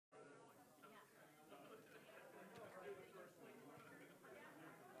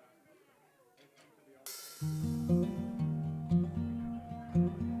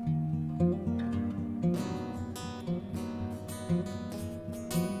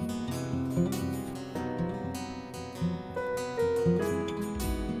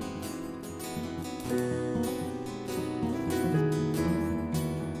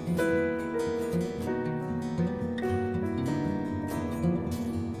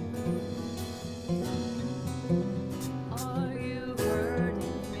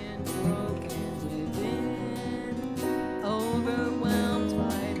Overwhelmed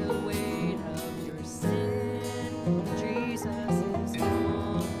by the weight of your sin, Jesus is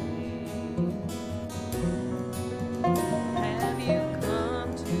calling.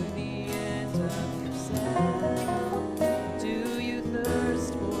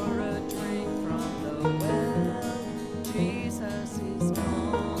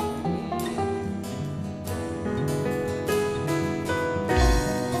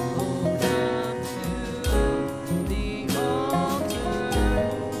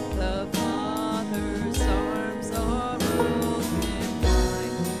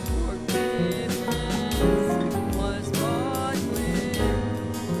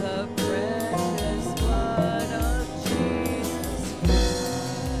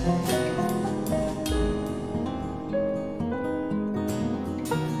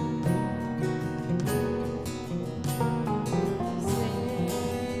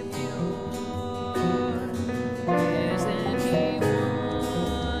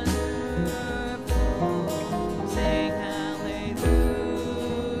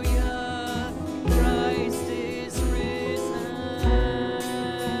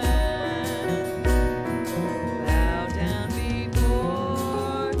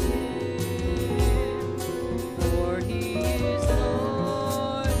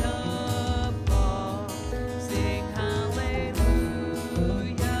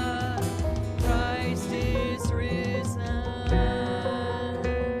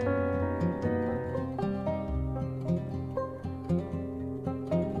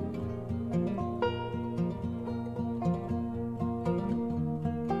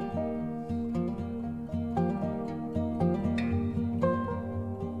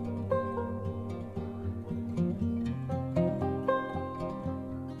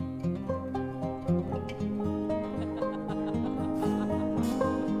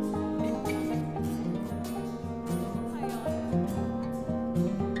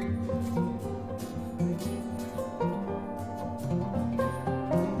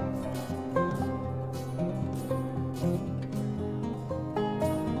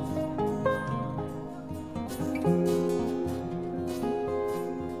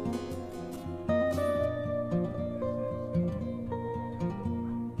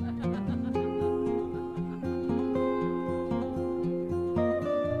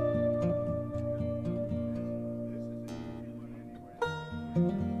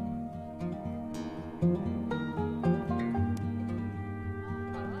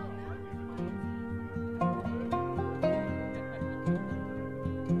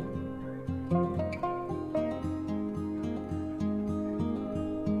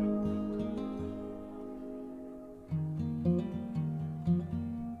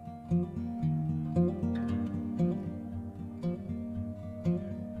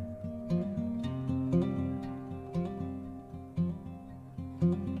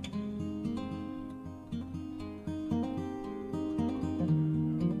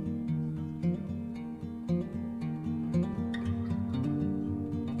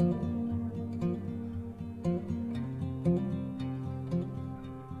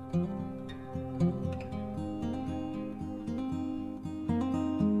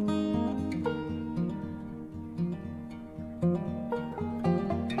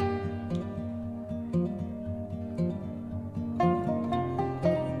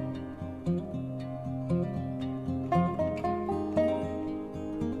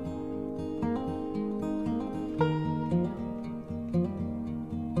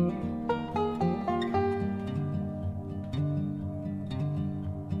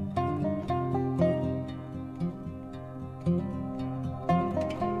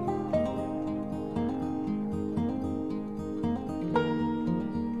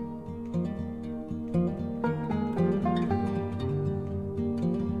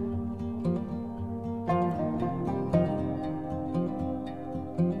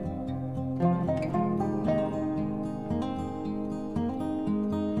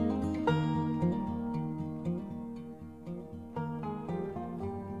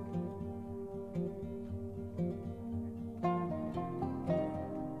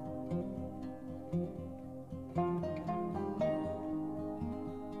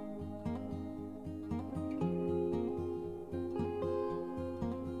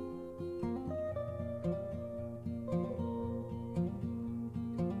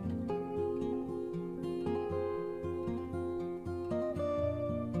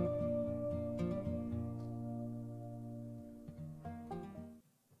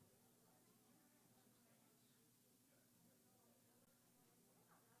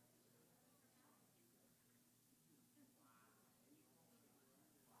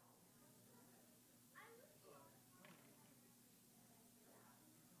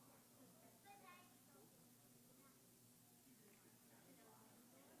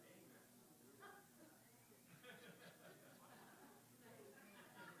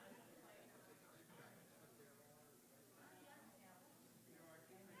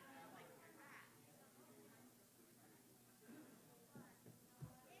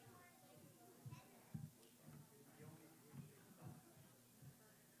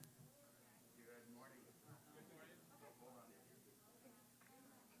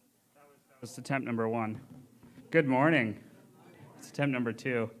 It's attempt number 1. Good morning. It's attempt number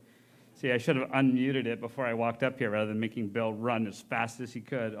 2. See, I should have unmuted it before I walked up here rather than making Bill run as fast as he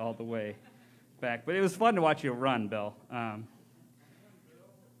could all the way back. But it was fun to watch you run, Bill.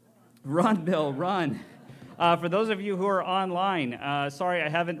 Run, Bill, run. For those of you who are online, sorry I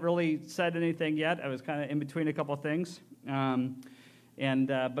haven't really said anything yet. I was kind of in between a couple things.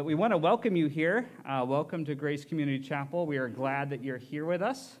 But we want to welcome you here. Welcome to Grace Community Chapel. We are glad that you're here with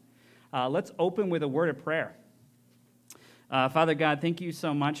us. Let's open with a word of prayer. Father God, thank you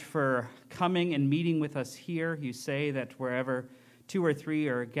so much for coming and meeting with us here. You say that wherever 2 or 3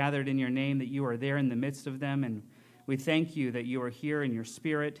 are gathered in your name, that you are there in the midst of them. And we thank you that you are here in your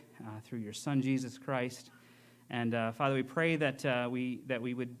spirit through your Son, Jesus Christ. And Father, we pray that we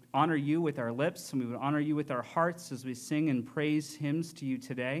would honor you with our lips and we would honor you with our hearts as we sing and praise hymns to you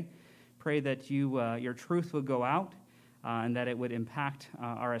today. Pray that your truth would go out and that it would impact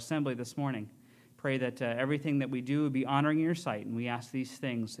our assembly this morning. Pray that everything that we do would be honoring in your sight, and we ask these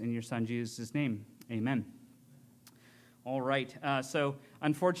things in your Son Jesus' name. Amen. All right. So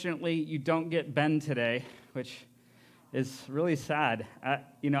unfortunately, you don't get Ben today, which is really sad.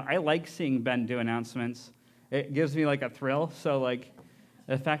 I like seeing Ben do announcements. It gives me like a thrill. So like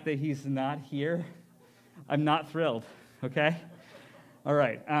the fact that he's not here, I'm not thrilled. Okay. All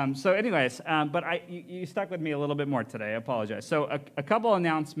right. So anyways, but you stuck with me a little bit more today. I apologize. So a couple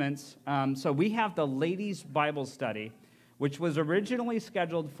announcements. So we have the ladies' Bible study, which was originally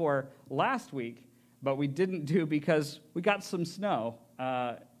scheduled for last week, but we didn't do because we got some snow,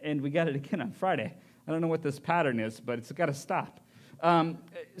 and we got it again on Friday. I don't know what this pattern is, but it's got to stop.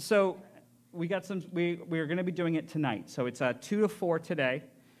 So we got some. We are going to be doing it tonight. So it's 2 to 4 today,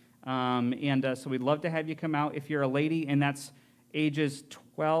 so we'd love to have you come out if you're a lady, and that's ages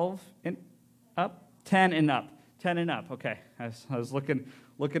 12 and up, 10 and up. 10 and up, okay. I was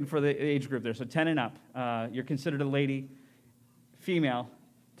looking for the age group there. So 10 and up. You're considered a lady, female,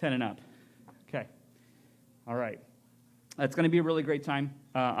 10 and up. Okay. All right. It's going to be a really great time.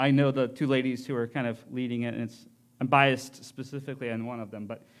 I know the 2 ladies who are kind of leading it, and I'm biased specifically on one of them,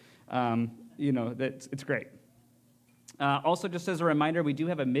 but it's great. Also, just as a reminder, we do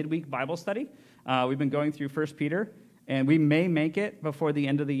have a midweek Bible study. We've been going through 1 Peter. And we may make it before the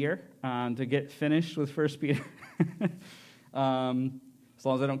end of the year to get finished with 1 Peter. As long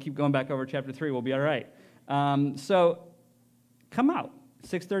as I don't keep going back over chapter 3, we'll be all right. So come out,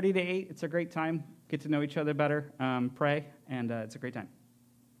 6:30 to 8. It's a great time. Get to know each other better, pray, and it's a great time.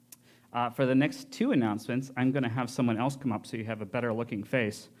 For the next 2 announcements, I'm going to have someone else come up so you have a better-looking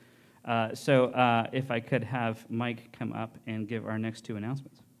face. So if I could have Mike come up and give our next 2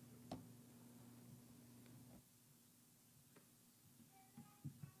 announcements.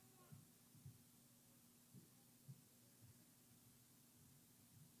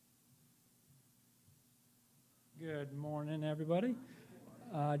 Good morning, everybody.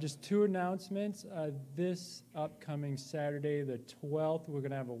 Just 2 announcements. This upcoming Saturday, the 12th, we're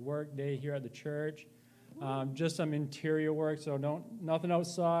going to have a work day here at the church. Just some interior work, so nothing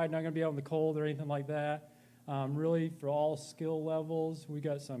outside, not going to be out in the cold or anything like that. Really, for all skill levels, we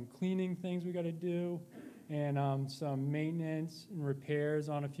got some cleaning things we got to do and some maintenance and repairs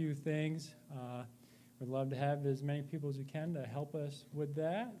on a few things. We'd love to have as many people as we can to help us with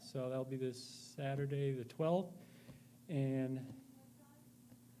that. So that'll be this Saturday, the 12th. And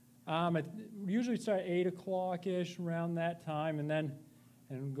we usually start at 8 o'clock-ish around that time, and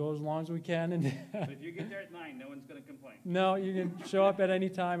go as long as we can. And if you get there at 9, no one's going to complain. No, you can show up at any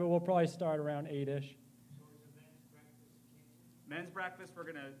time, but we'll probably start around 8-ish. Men's breakfast, we're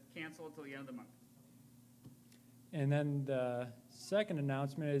going to cancel until the end of the month. And then the second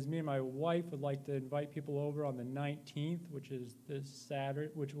announcement is me and my wife would like to invite people over on the 19th, which is this Saturday,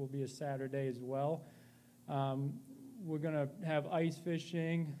 which will be a Saturday as well. We're going to have ice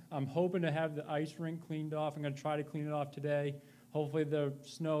fishing. I'm hoping to have the ice rink cleaned off. I'm going to try to clean it off today. Hopefully the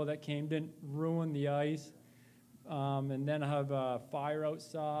snow that came didn't ruin the ice. And then I have a fire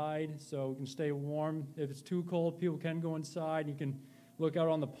outside so we can stay warm. If it's too cold, people can go inside. You can look out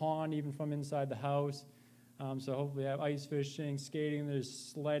on the pond even from inside the house. So hopefully I have ice fishing, skating. There's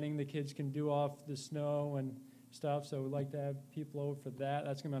sledding the kids can do off the snow and stuff. So we'd like to have people over for that.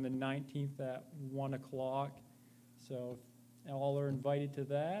 That's going to be on the 19th at 1 o'clock. So all are invited to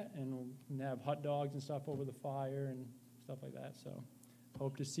that, and we can have hot dogs and stuff over the fire and stuff like that. So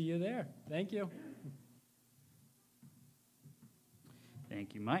hope to see you there. Thank you.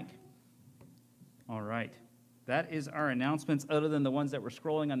 Thank you, Mike. All right. That is our announcements other than the ones that were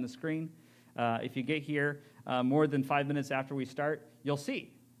scrolling on the screen. If you get here more than 5 minutes after we start, you'll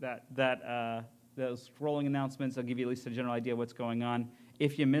see that those scrolling announcements will give you at least a general idea of what's going on.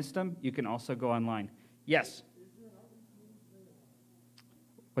 If you missed them, you can also go online. Yes?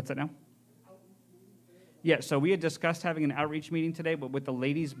 What's that now? Yeah, so we had discussed having an outreach meeting today, but with the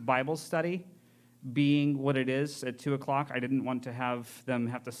ladies' Bible study being what it is at 2 o'clock, I didn't want to have them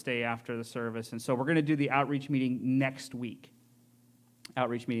have to stay after the service. And so we're going to do the outreach meeting next week.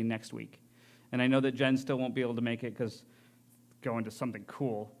 Outreach meeting next week. And I know that Jen still won't be able to make it because going to something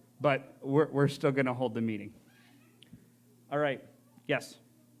cool, but we're still going to hold the meeting. All right. Yes?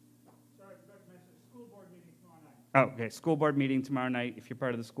 Sorry, I forgot to mention school board meeting tomorrow night. Oh, okay. School board meeting tomorrow night. If you're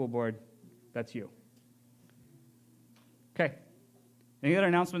part of the school board, that's you. Okay. Any other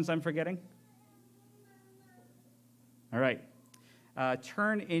announcements I'm forgetting? All right.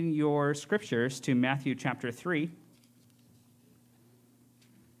 Turn in your scriptures to Matthew chapter 3.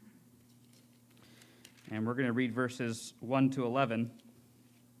 And we're going to read verses 1 to 11.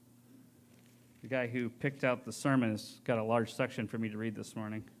 The guy who picked out the sermon has got a large section for me to read this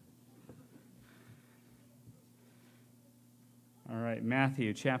morning. All right,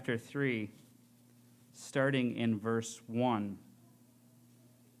 Matthew chapter 3, starting in verse 1.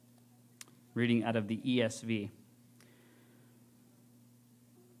 Reading out of the ESV.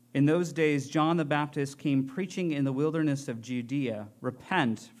 In those days, John the Baptist came preaching in the wilderness of Judea,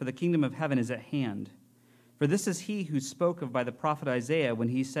 "Repent, for the kingdom of heaven is at hand." For this is he who spoke of by the prophet Isaiah when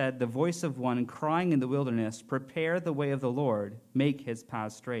he said, "The voice of one crying in the wilderness, prepare the way of the Lord, make his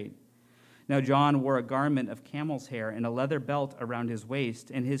paths straight." Now John wore a garment of camel's hair and a leather belt around his waist,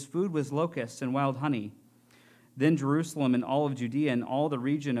 and his food was locusts and wild honey. Then Jerusalem and all of Judea and all the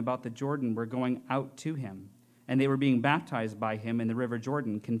region about the Jordan were going out to him, and they were being baptized by him in the river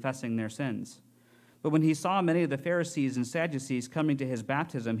Jordan, confessing their sins. But when he saw many of the Pharisees and Sadducees coming to his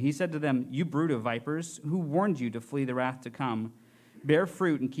baptism, he said to them, "You brood of vipers, who warned you to flee the wrath to come? Bear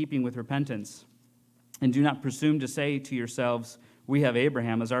fruit in keeping with repentance. And do not presume to say to yourselves, 'We have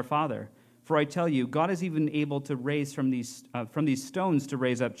Abraham as our father.' For I tell you, God is even able to raise from these stones to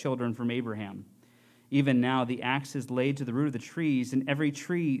raise up children from Abraham. Even now the axe is laid to the root of the trees, and every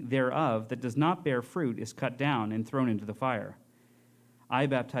tree thereof that does not bear fruit is cut down and thrown into the fire. I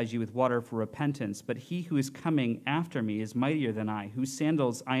baptize you with water for repentance, but he who is coming after me is mightier than I, whose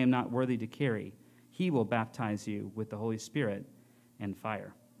sandals I am not worthy to carry. He will baptize you with the Holy Spirit and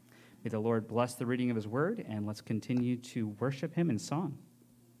fire." May the Lord bless the reading of his word, and let's continue to worship him in song.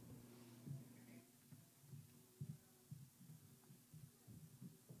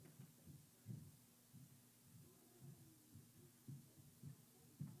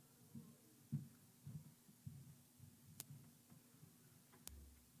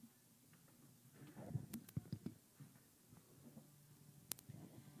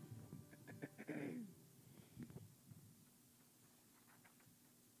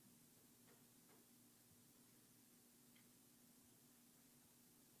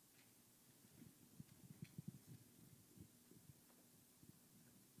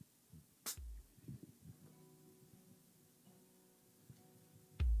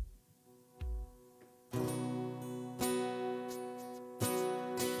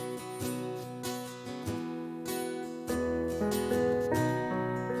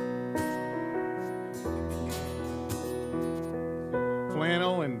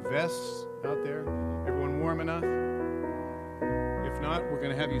 Flannel and vests out there? Everyone warm enough? If not, we're going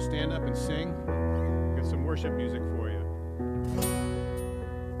to have you stand up and sing. Got some worship music for you.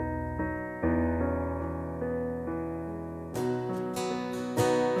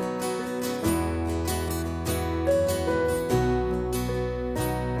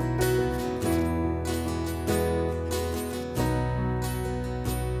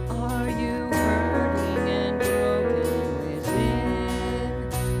 Are you hurting and broken within,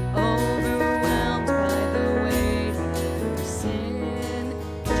 overwhelmed by the weight of your sin?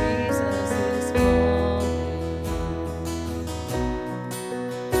 Jesus is calling.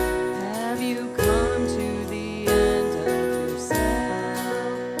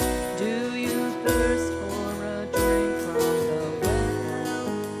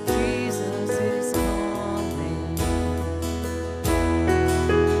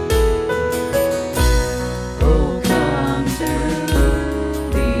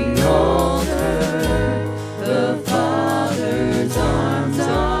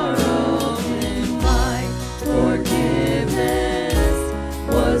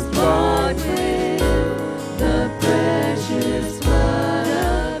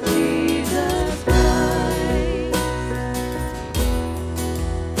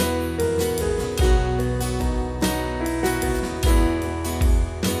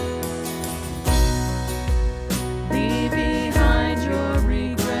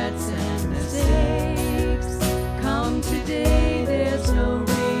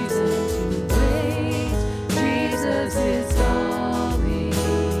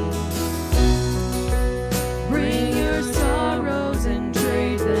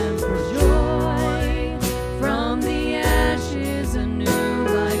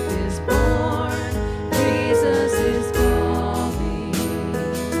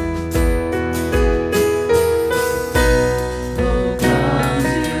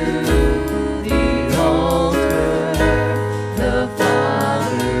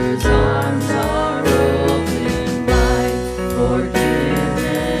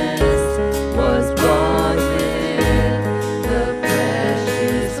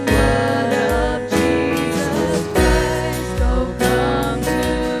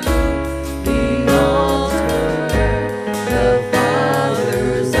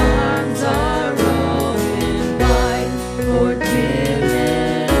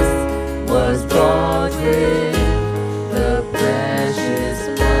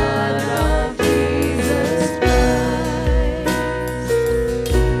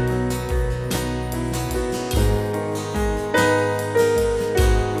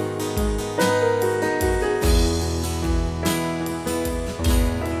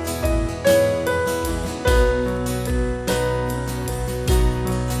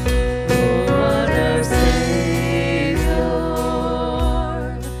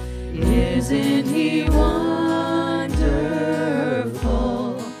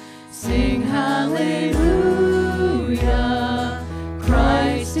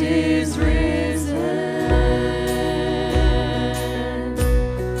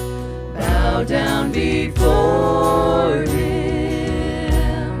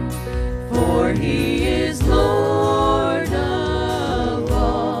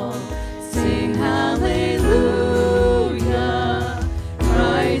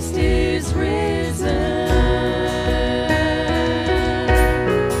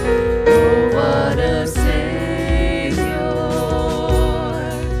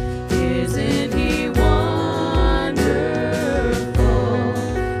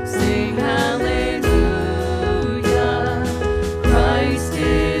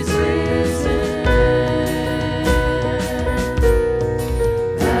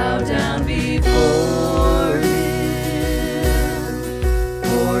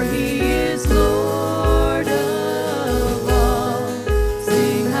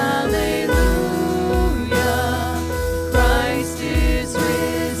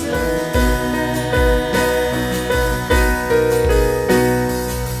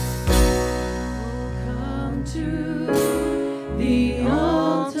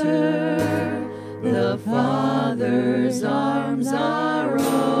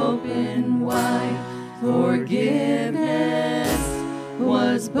 forgiveness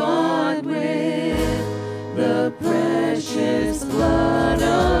was bought with the precious blood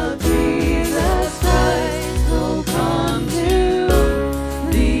of Jesus Christ. So come to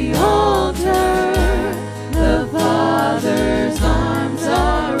the altar, the Father's arms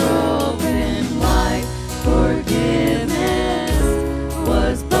are open wide. Forgiveness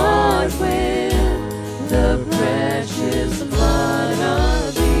was bought with the precious blood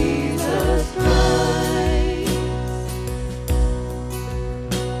of Jesus Christ.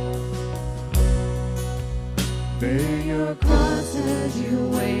 Bear your cross as you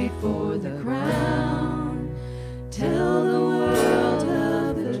wait for the crown. Tell the world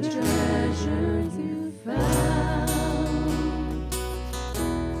of the treasure you found.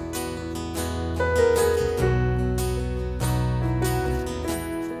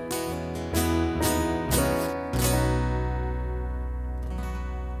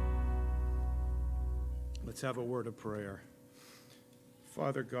 Let's have a word of prayer.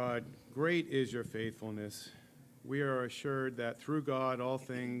 Father God, great is your faithfulness. We are assured that through God all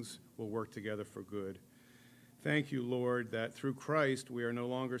things will work together for good. Thank you, Lord, that through Christ we are no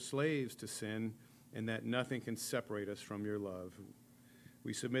longer slaves to sin and that nothing can separate us from your love.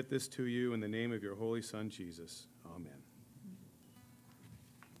 We submit this to you in the name of your holy Son, Jesus. Amen.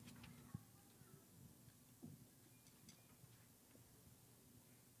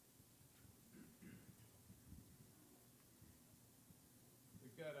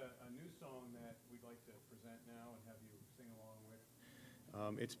 We've got a new song that we'd like to present now and have you sing along with.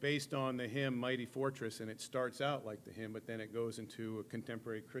 It's based on the hymn Mighty Fortress, and it starts out like the hymn, but then it goes into a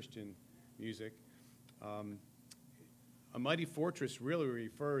contemporary Christian music. A mighty fortress really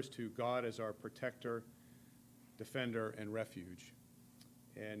refers to God as our protector, defender, and refuge.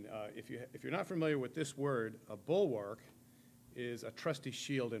 And if you're not familiar with this word, a bulwark is a trusty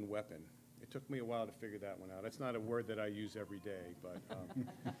shield and weapon. It took me a while to figure that one out. It's not a word that I use every day, but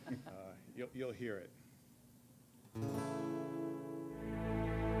you'll hear it.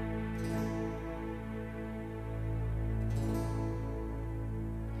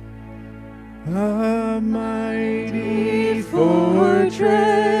 A mighty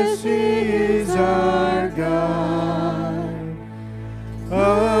fortress is our God,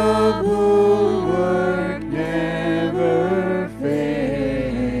 a bulwark never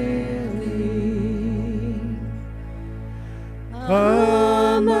failing.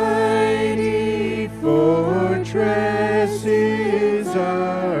 A mighty fortress is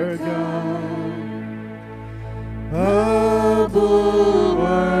our God, a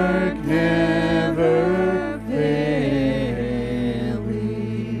bulwark never failing.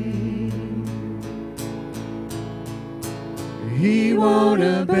 He won't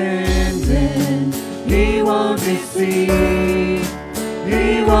abandon, he won't deceive,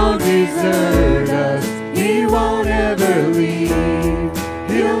 he won't desert us, he won't ever leave,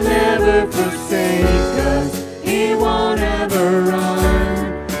 he'll never forsake us, he won't ever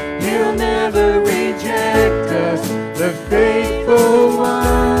run, he'll never reject us, the faithful one.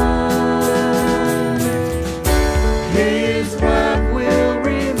 His love will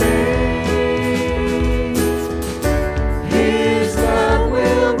remain, his love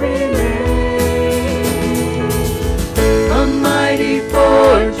will remain. A mighty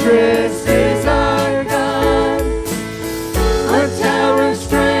fortress is our God, a tower of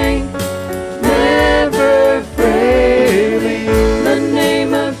strength never failing. The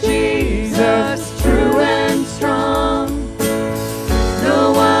name of Jesus, true and strong,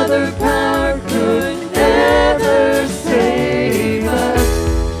 no other power could ever save us.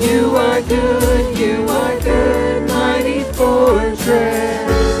 You are good, mighty fortress.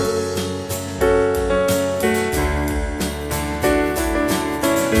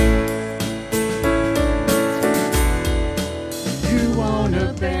 You won't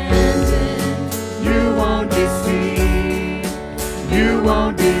abandon, you won't deceive, you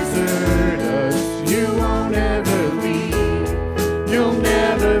won't desert us, you won't ever leave, you'll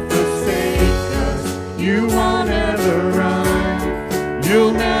never forsake us, you won't ever run,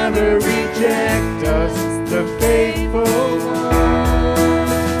 you'll never reject us, the faithful one.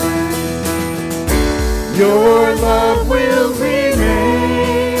 Your love will remain,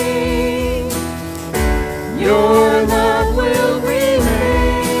 your love will remain.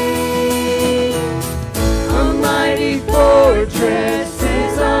 A mighty fortress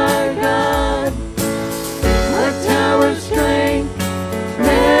is our God, a tower of strength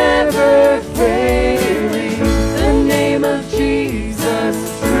never failing. The name of Jesus,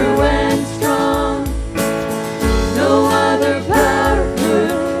 true and strong, no other power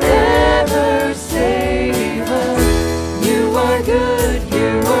could ever save us.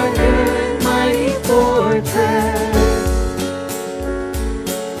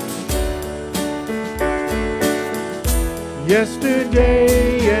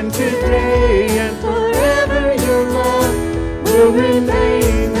 will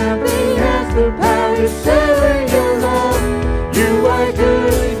remain. Nothing has the power to sever your love. You are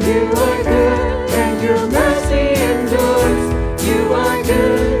good, and your mercy endures. You are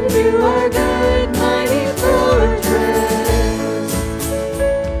good, mighty fortress.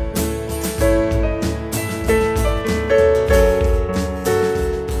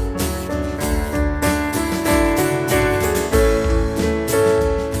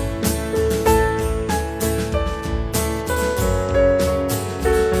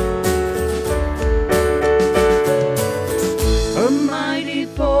 A mighty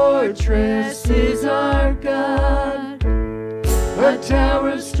fortress is our God, a tower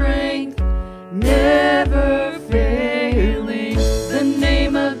of strength, never failing. The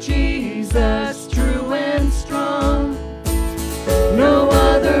name of Jesus, true and strong. No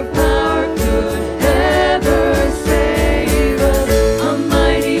other power could ever save us. A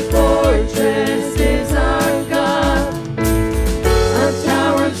mighty fortress is our God, a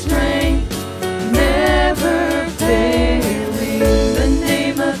tower of strength, never failing. The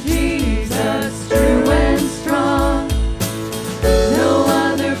name of Jesus, true and strong. No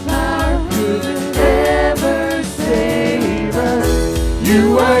other power could ever save us.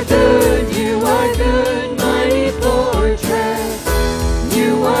 You are good, mighty fortress.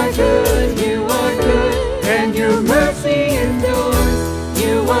 You are good, and your mercy endures.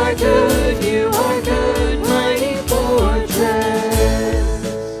 You are good, mighty fortress.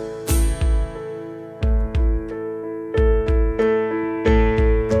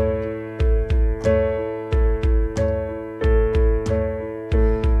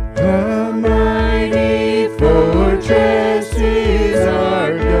 A mighty fortress is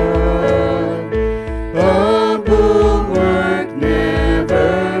our God, a bulwark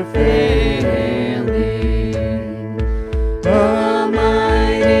never failing. A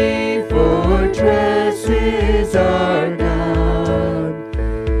mighty fortress is our God,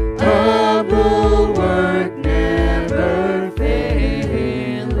 a bulwark never failing.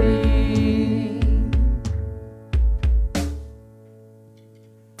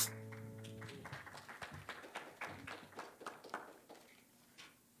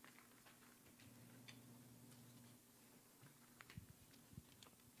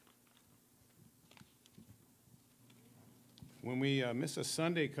 When we miss a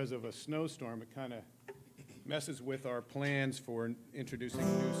Sunday because of a snowstorm, it kind of messes with our plans for introducing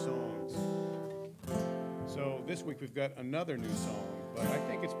new songs. So this week we've got another new song, but I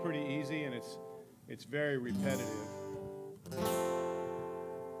think it's pretty easy and it's very repetitive.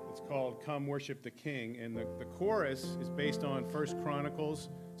 It's called Come Worship the King, and the chorus is based on 1 Chronicles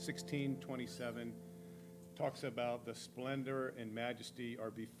 16:27. Talks about the splendor and majesty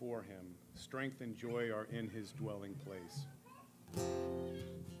are before him. Strength and joy are in his dwelling place.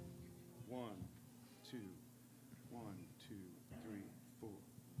 1, 2, 1, 2, 3, 4.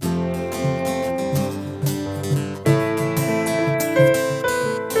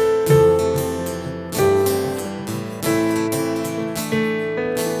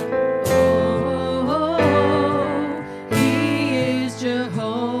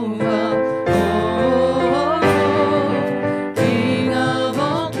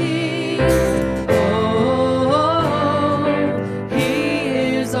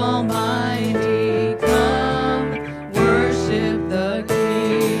 He is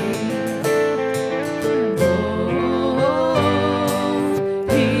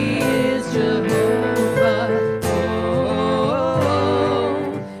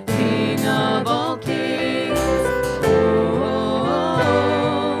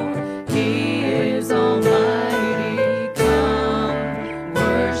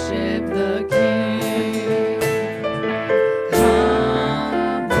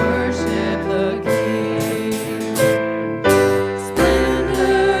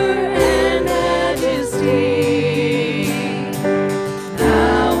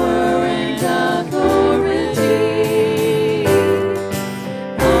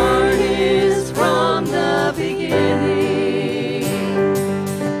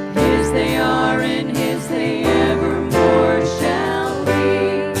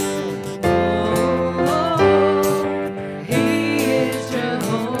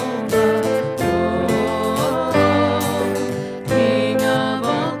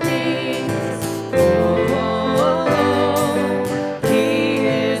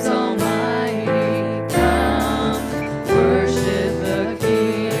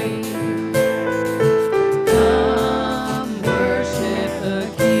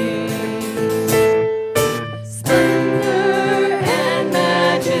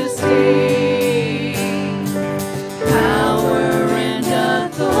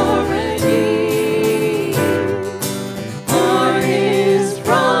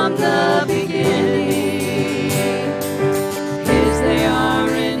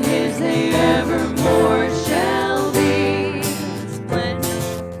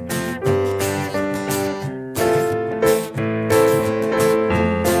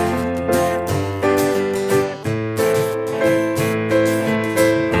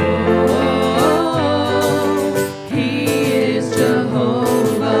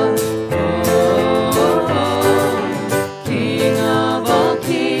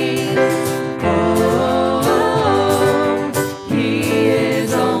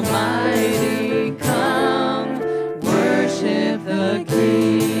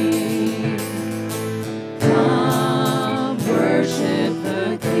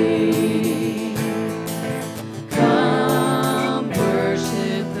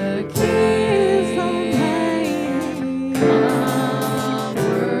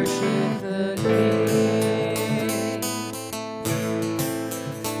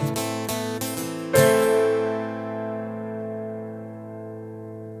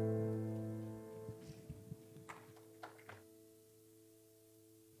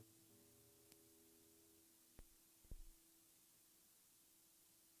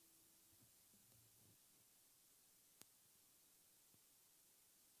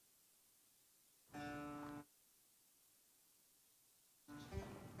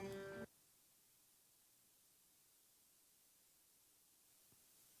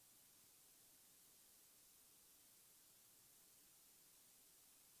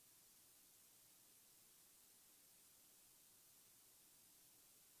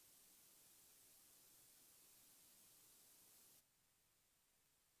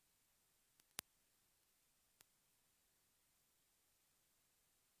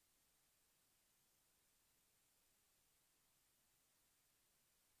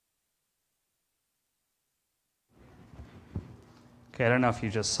Okay, I don't know if you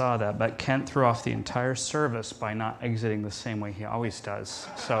just saw that, but Kent threw off the entire service by not exiting the same way he always does.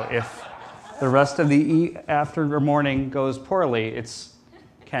 So if the rest of the after or morning goes poorly, it's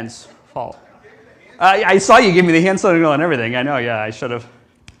Kent's fault. I saw you give me the hand signal and everything. I know, yeah, I should have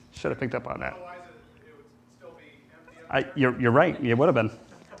picked up on that. You're right, it would have been.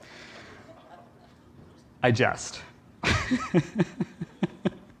 I jest.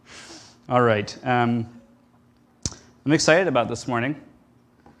 All right. I'm excited about this morning.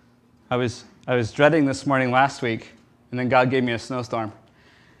 I was dreading this morning last week, and then God gave me a snowstorm.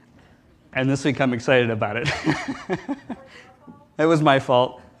 And this week I'm excited about it. It was my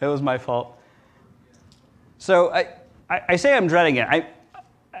fault. It was my fault. So I say I'm dreading it.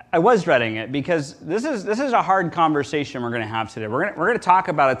 I was dreading it because this is a hard conversation we're going to have today. We're going to talk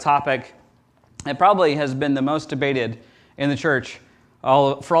about a topic that probably has been the most debated in the church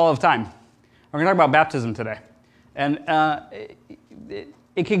for all of time. We're going to talk about baptism today. And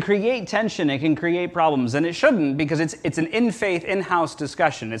it can create tension, it can create problems, and it shouldn't because it's an in-faith, in-house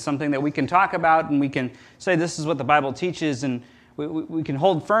discussion. It's something that we can talk about and we can say this is what the Bible teaches, and we can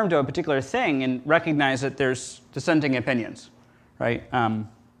hold firm to a particular thing and recognize that there's dissenting opinions, right?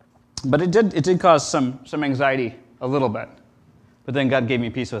 But it did cause some anxiety a little bit, but then God gave me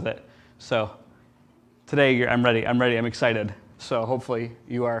peace with it. So today I'm ready, I'm excited. So hopefully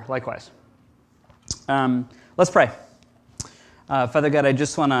you are likewise. Let's pray. Father God, I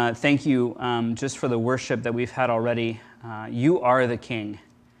just want to thank you just for the worship that we've had already. You are the King.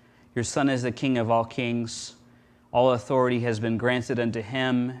 Your Son is the King of all kings. All authority has been granted unto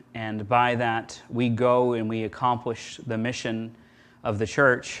him, and by that we go and we accomplish the mission of the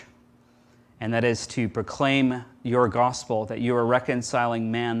church, and that is to proclaim your gospel, that you are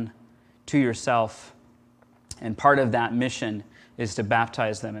reconciling man to yourself. And part of that mission is to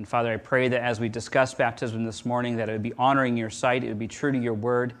baptize them. And Father, I pray that as we discuss baptism this morning, that it would be honoring your sight, it would be true to your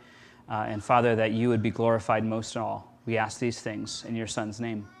word, and Father, that you would be glorified most of all. We ask these things in your Son's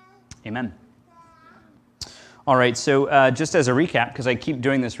name. Amen. All right, so just as a recap, because I keep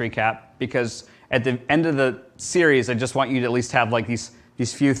doing this recap, because at the end of the series, I just want you to at least have like these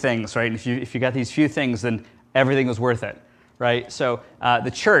few things, right? If you got these few things, then everything was worth it, right? So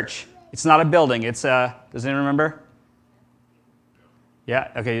the church, it's not a building. It's does anyone remember?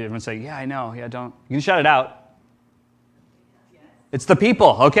 Yeah, okay, everyone say, yeah, I know. Yeah, don't. You can shout it out. It's the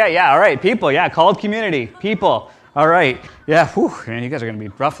people. Okay, yeah, all right, people. Yeah, called community, people. All right, yeah, whew, man, you guys are going to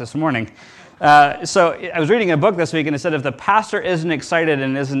be rough this morning. So I was reading a book this week, and it said if the pastor isn't excited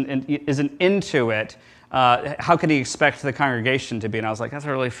and isn't into it, how can he expect the congregation to be? And I was like, that's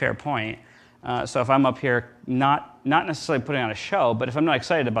a really fair point. So if I'm up here not necessarily putting on a show, but if I'm not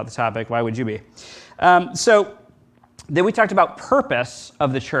excited about the topic, why would you be? So then we talked about purpose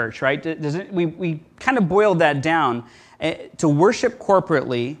of the church, right? We kind of boiled that down to worship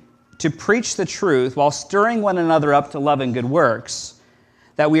corporately, to preach the truth while stirring one another up to love and good works,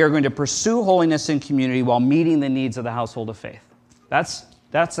 that we are going to pursue holiness in community while meeting the needs of the household of faith. That's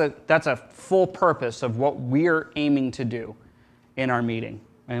a full purpose of what we're aiming to do in our meeting.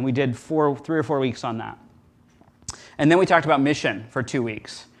 And we did 3 or 4 weeks on that. And then we talked about mission for 2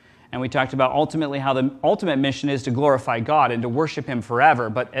 weeks. And we talked about ultimately how the ultimate mission is to glorify God and to worship him forever.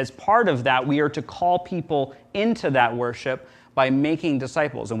 But as part of that, we are to call people into that worship by making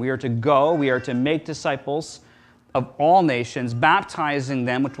disciples. And we are to make disciples of all nations, baptizing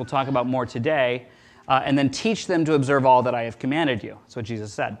them, which we'll talk about more today, and then teach them to observe all that I have commanded you. That's what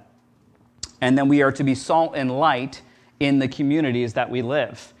Jesus said. And then we are to be salt and light in the communities that we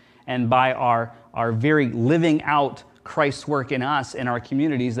live. And by our very living out Christ's work in us, in our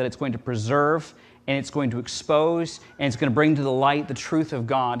communities, that it's going to preserve, and it's going to expose, and it's going to bring to the light the truth of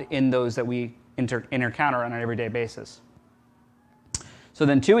God in those that we encounter on an everyday basis. So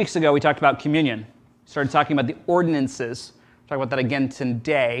then 2 weeks ago, we talked about communion. Started talking about the ordinances. We'll talk about that again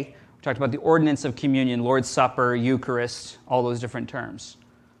today. We talked about the ordinance of communion, Lord's Supper, Eucharist, all those different terms.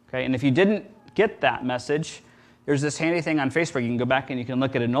 Okay, and if you didn't get that message, there's this handy thing on Facebook. You can go back and you can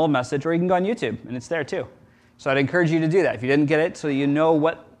look at an old message, or you can go on YouTube, and it's there too. So I'd encourage you to do that if you didn't get it, so you know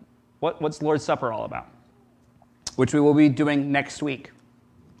what's Lord's Supper all about, which we will be doing next week,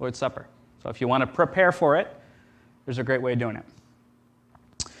 Lord's Supper. So if you want to prepare for it, there's a great way of doing it.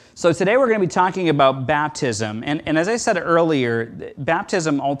 So today we're going to be talking about baptism. And as I said earlier,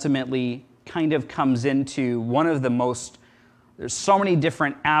 baptism ultimately kind of comes into one of the there's so many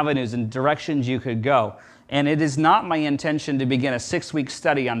different avenues and directions you could go. And it is not my intention to begin a 6-week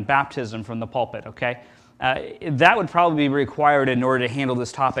study on baptism from the pulpit, okay? That would probably be required in order to handle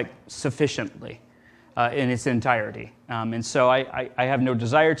this topic sufficiently in its entirety. And so I have no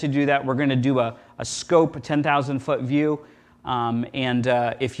desire to do that. We're going to do a scope, a 10,000-foot view And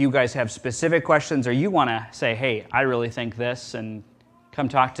if you guys have specific questions or you want to say, hey, I really think this, and come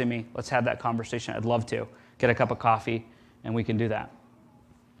talk to me, let's have that conversation. I'd love to get a cup of coffee, and we can do that.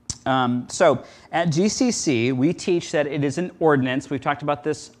 So at GCC, we teach that it is an ordinance. We talked about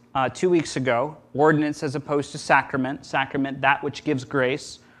this 2 weeks ago. Ordinance as opposed to sacrament. Sacrament, that which gives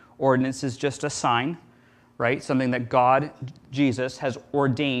grace. Ordinance is just a sign, right? Something that God, Jesus, has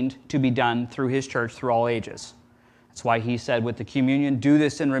ordained to be done through his church through all ages. That's why he said with the communion, do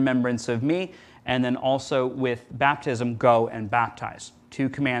this in remembrance of me. And then also with baptism, go and baptize. 2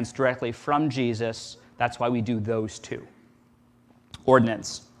 commands directly from Jesus. That's why we do those 2.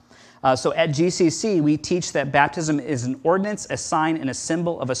 Ordinance. So at GCC, we teach that baptism is an ordinance, a sign, and a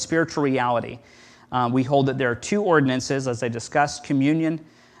symbol of a spiritual reality. We hold that there are 2 ordinances, as I discussed, communion,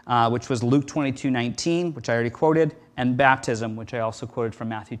 which was Luke 22:19, which I already quoted, and baptism, which I also quoted from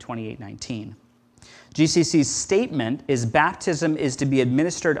Matthew 28:19. GCC's statement is baptism is to be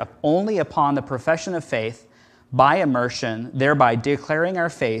administered only upon the profession of faith by immersion, thereby declaring our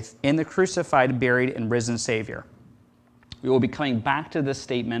faith in the crucified, buried, and risen Savior. We will be coming back to this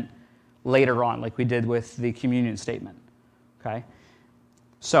statement later on, like we did with the communion statement. Okay?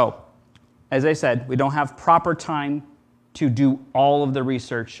 So, as I said, we don't have proper time to do all of the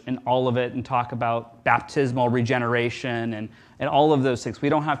research and all of it and talk about baptismal regeneration and all of those things. We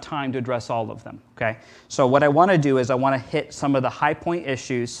don't have time to address all of them, okay? So what I want to do is I want to hit some of the high point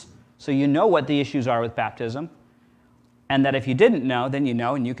issues so you know what the issues are with baptism, and that if you didn't know, then you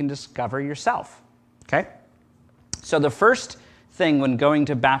know and you can discover yourself, okay? So the first thing when going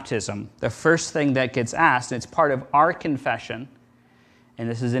to baptism, the first thing that gets asked, and it's part of our confession, and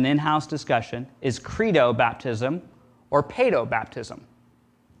this is an in-house discussion, is credo baptism or pedo baptism.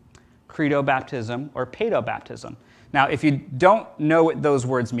 Credo baptism or pedo baptism. Now, if you don't know what those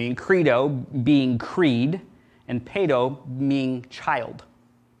words mean, credo being creed, and pedo meaning child,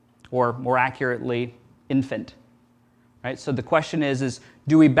 or more accurately, infant. Right? So the question is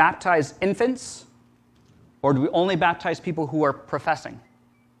do we baptize infants, or do we only baptize people who are professing?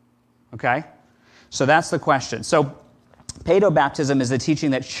 Okay? So that's the question. So pedo baptism is the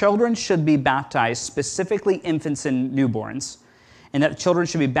teaching that children should be baptized, specifically infants and newborns, and that children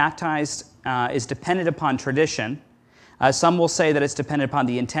should be baptized is dependent upon tradition. Some will say that it's dependent upon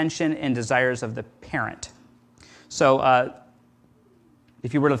the intention and desires of the parent. So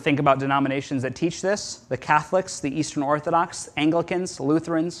if you were to think about denominations that teach this, the Catholics, the Eastern Orthodox, Anglicans,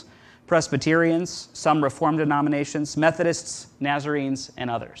 Lutherans, Presbyterians, some Reformed denominations, Methodists, Nazarenes, and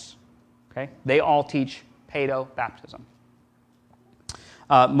others. Okay? They all teach pedo baptism.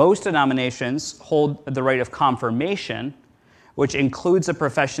 Most denominations hold the rite of confirmation, which includes a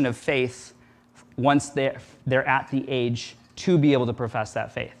profession of faith once they're at the age to be able to profess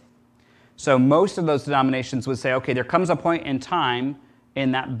that faith. So most of those denominations would say, okay, there comes a point in time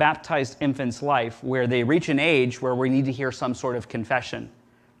in that baptized infant's life where they reach an age where we need to hear some sort of confession,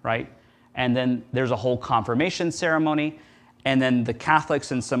 right? And then there's a whole confirmation ceremony, and then the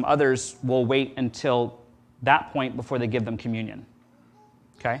Catholics and some others will wait until that point before they give them communion.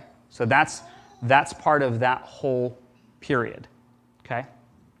 Okay? So that's part of that whole period. Okay?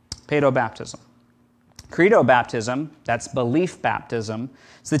 Pedo baptism. Credo baptism, that's belief baptism.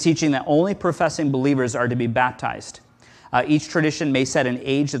 It's the teaching that only professing believers are to be baptized. Each tradition may set an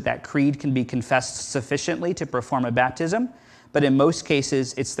age that creed can be confessed sufficiently to perform a baptism, but in most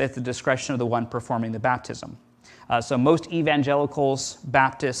cases, it's at the discretion of the one performing the baptism. So most evangelicals,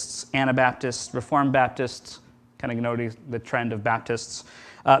 Baptists, Anabaptists, Reformed Baptists, kind of noting the trend of Baptists,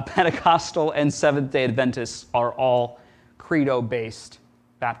 Pentecostal and Seventh-day Adventists are all credo-based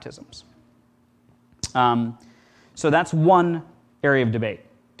baptisms. So that's one area of debate.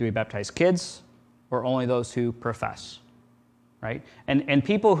 Do we baptize kids or only those who profess? Right? And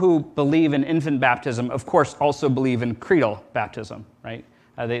people who believe in infant baptism, of course, also believe in creedal baptism, right?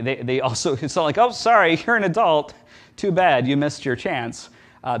 They also, it's not like, oh, sorry, you're an adult. Too bad, you missed your chance.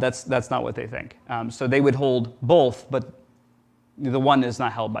 That's not what they think. So they would hold both, but the one is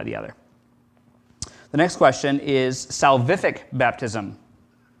not held by the other. The next question is salvific baptism.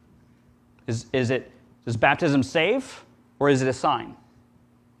 Does baptism save, or is it a sign?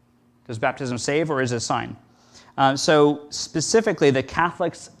 Does baptism save, or is it a sign? So specifically, the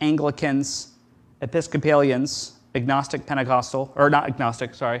Catholics, Anglicans, Episcopalians, agnostic Pentecostal, or not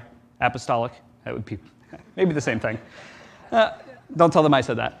agnostic, sorry, apostolic, that would be maybe the same thing. Don't tell them I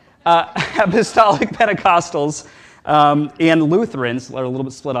said that. Apostolic Pentecostals and Lutherans are a little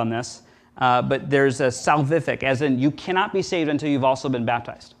bit split on this, but there's a salvific, as in you cannot be saved until you've also been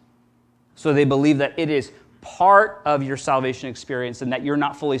baptized. So they believe that it is part of your salvation experience and that you're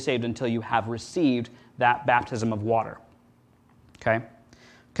not fully saved until you have received that baptism of water. Okay?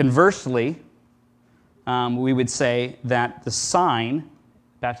 Conversely, we would say that the sign,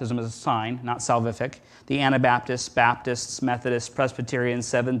 baptism is a sign, not salvific. The Anabaptists, Baptists, Methodists, Presbyterians,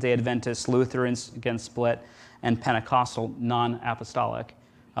 Seventh-day Adventists, Lutherans, again split, and Pentecostal, non-apostolic,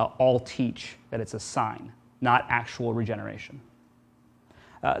 all teach that it's a sign, not actual regeneration.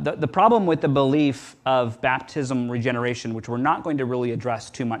 The problem with the belief of baptism regeneration, which we're not going to really address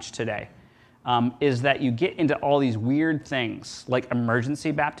too much today, is that you get into all these weird things like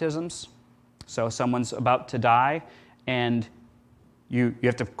emergency baptisms. So someone's about to die, and you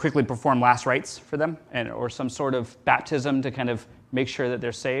have to quickly perform last rites for them, or some sort of baptism to kind of make sure that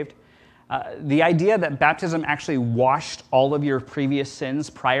they're saved. The idea that baptism actually washed all of your previous sins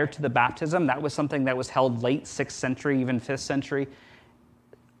prior to the baptism, that was something that was held late 6th century, even 5th century,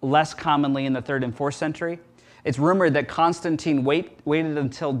 less commonly in the 3rd and 4th century. It's rumored that Constantine waited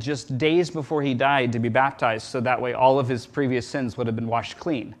until just days before he died to be baptized, so that way all of his previous sins would have been washed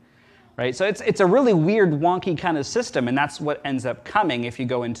clean. Right? So it's a really weird, wonky kind of system, and that's what ends up coming if you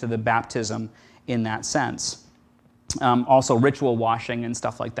go into the baptism in that sense. Also ritual washing and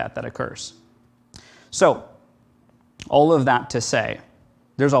stuff like that occurs. So, all of that to say,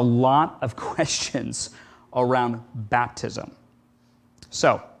 there's a lot of questions around baptism.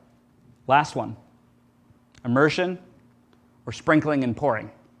 So, last one. Immersion or sprinkling and pouring?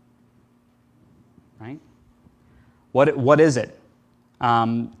 Right? What is it?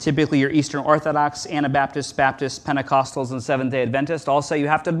 Typically, your Eastern Orthodox, Anabaptists, Baptists, Pentecostals, and Seventh-day Adventists all say you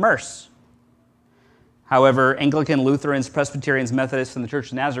have to immerse. However, Anglican, Lutherans, Presbyterians, Methodists, and the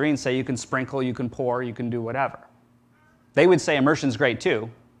Church of Nazarenes say you can sprinkle, you can pour, you can do whatever. They would say immersion's great too,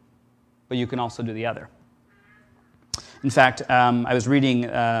 but you can also do the other. In fact, I was reading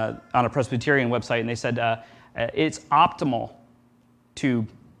on a Presbyterian website, and they said it's optimal to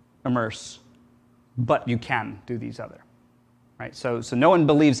immerse, but you can do these other. Right? So no one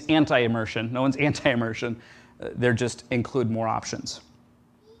believes anti-immersion. No one's anti-immersion. They're just include more options.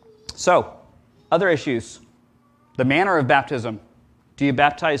 So, other issues. The manner of baptism. Do you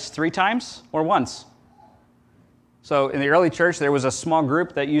baptize 3 times or once? So in the early church, there was a small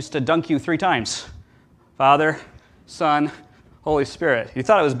group that used to dunk you 3 times. Father, Son, Holy Spirit. You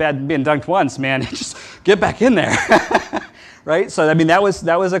thought it was bad being dunked once, man. Just get back in there. Right? So, I mean, that was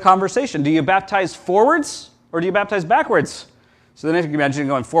a conversation. Do you baptize forwards or do you baptize backwards? So then if you can imagine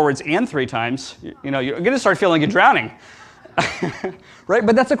going forwards and 3 times, you're going to start feeling like you're drowning. Right?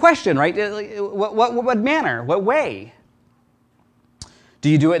 But that's a question, right? What manner? What way? Do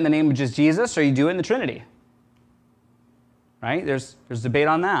you do it in the name of just Jesus, or you do it in the Trinity? Right? There's debate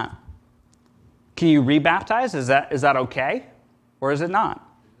on that. Can you rebaptize? Is that okay? Or is it not?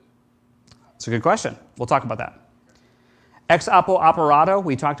 It's a good question. We'll talk about that. Ex oppo operato,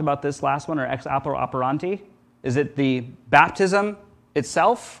 we talked about this last one, or ex oppo operanti. Is it the baptism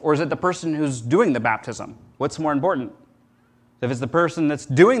itself, or is it the person who's doing the baptism? What's more important? If it's the person that's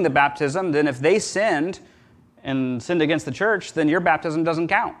doing the baptism, then if they sinned against the church, then your baptism doesn't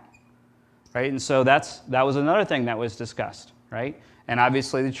count. Right? And so that was another thing that was discussed. Right? And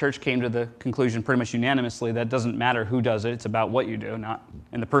obviously the church came to the conclusion pretty much unanimously that it doesn't matter who does it, it's about what you do,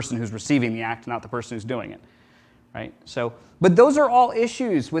 and the person who's receiving the act, not the person who's doing it. Right? So, but those are all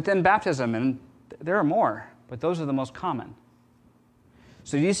issues within baptism, and there are more, but those are the most common.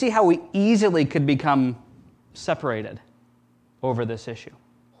 So do you see how we easily could become separated over this issue?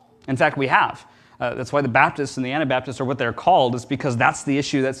 In fact, we have. That's why the Baptists and the Anabaptists are what they're called, is because that's the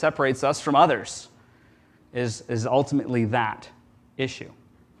issue that separates us from others, is ultimately that issue.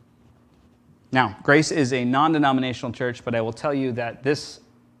 Now, Grace is a non-denominational church, but I will tell you that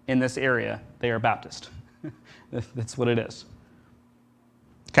in this area, they are Baptist. That's what it is.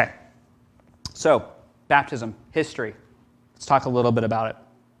 Okay. So, baptism, history. Let's talk a little bit about it.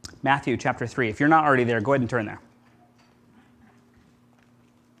 Matthew chapter 3. If you're not already there, go ahead and turn there.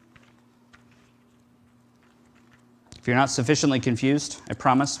 If you're not sufficiently confused, I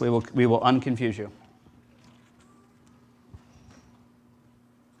promise we will unconfuse you.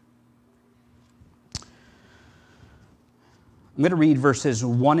 I'm going to read verses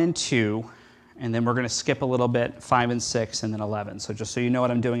 1 and 2, and then we're going to skip a little bit, 5 and 6, and then 11. So just so you know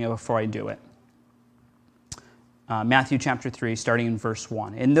what I'm doing before I do it. Matthew chapter 3, starting in verse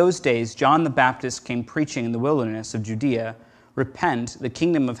 1. In those days, John the Baptist came preaching in the wilderness of Judea, "Repent, the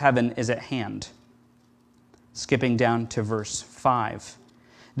kingdom of heaven is at hand." Skipping down to verse 5.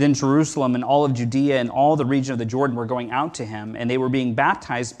 Then Jerusalem and all of Judea and all the region of the Jordan were going out to him, and they were being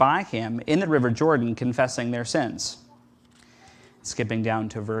baptized by him in the river Jordan, confessing their sins. Skipping down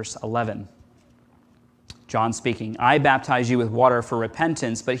to verse 11. John speaking, I baptize you with water for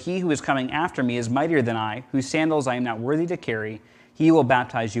repentance, but he who is coming after me is mightier than I, whose sandals I am not worthy to carry. He will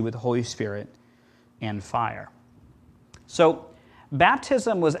baptize you with the Holy Spirit and fire. So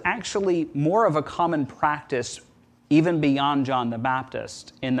baptism was actually more of a common practice even beyond John the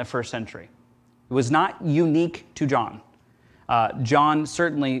Baptist in the first century. It was not unique to John. John,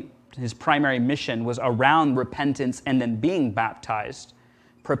 certainly, his primary mission was around repentance and then being baptized,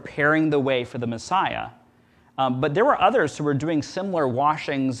 preparing the way for the Messiah. But there were others who were doing similar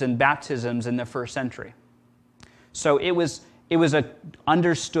washings and baptisms in the first century. So it was an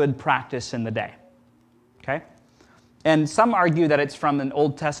understood practice in the day. Okay? And some argue that it's from an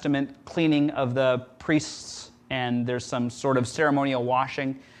Old Testament cleaning of the priests, and there's some sort of ceremonial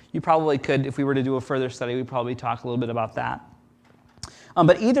washing. You probably could, if we were to do a further study, we'd probably talk a little bit about that.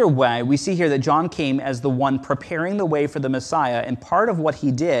 But either way, we see here that John came as the one preparing the way for the Messiah, and part of what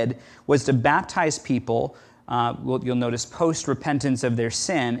he did was to baptize people, you'll notice post-repentance of their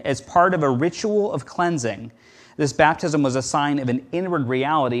sin, as part of a ritual of cleansing. This baptism was a sign of an inward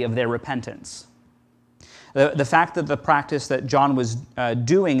reality of their repentance. The fact that the practice that John was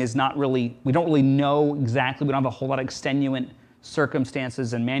doing is not really, we don't really know exactly, we don't have a whole lot of extenuant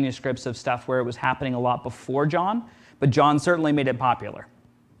circumstances and manuscripts of stuff where it was happening a lot before John, but John certainly made it popular.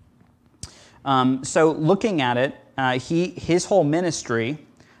 So looking at it, his whole ministry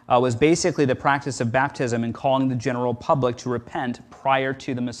was basically the practice of baptism and calling the general public to repent prior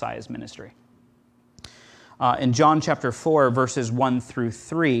to the Messiah's ministry. In John chapter 4, verses 1 through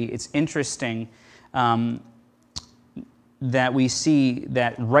 3, it's interesting that we see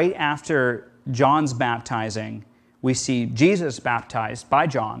that right after John's baptizing, we see Jesus baptized by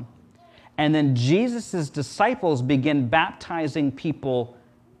John, and then Jesus' disciples begin baptizing people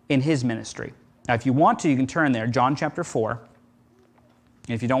in his ministry. Now, if you want to, you can turn there, John chapter 4.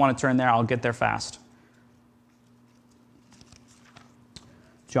 If you don't want to turn there, I'll get there fast.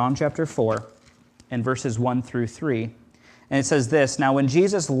 John chapter 4, and verses 1 through 3. And it says this, Now when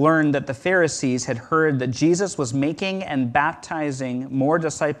Jesus learned that the Pharisees had heard that Jesus was making and baptizing more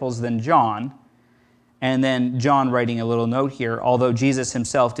disciples than John, and then John writing a little note here, although Jesus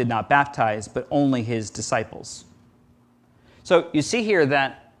himself did not baptize, but only his disciples. So you see here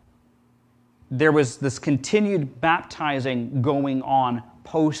that there was this continued baptizing going on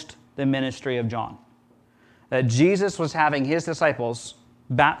post the ministry of John. That Jesus was having his disciples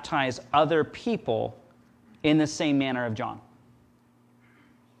baptize other people in the same manner of John.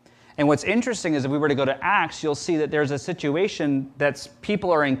 And what's interesting is if we were to go to Acts, you'll see that there's a situation that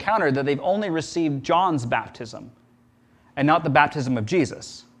people are encountered that they've only received John's baptism and not the baptism of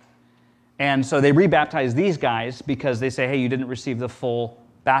Jesus. And so they rebaptize these guys because they say, hey, you didn't receive the full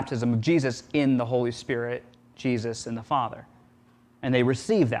baptism of Jesus in the Holy Spirit, Jesus, and the Father. And they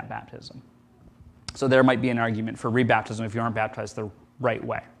receive that baptism. So there might be an argument for rebaptism if you aren't baptized the right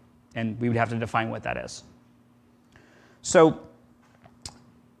way. And we would have to define what that is. So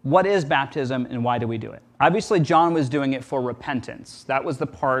what is baptism and why do we do it? Obviously, John was doing it for repentance. That was the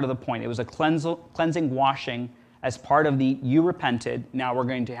part of the point. It was a cleansing washing as part of the you repented. Now we're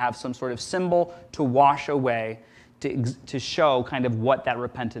going to have some sort of symbol to wash away, to show kind of what that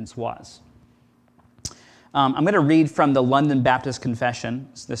repentance was. I'm going to read from the London Baptist Confession.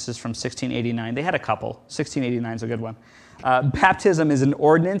 This is from 1689. They had a couple. 1689 is a good one. Baptism is an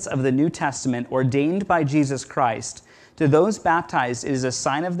ordinance of the New Testament ordained by Jesus Christ. To those baptized, it is a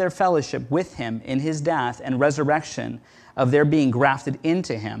sign of their fellowship with him in his death and resurrection, of their being grafted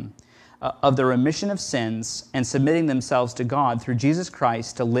into him, of the remission of sins, and submitting themselves to God through Jesus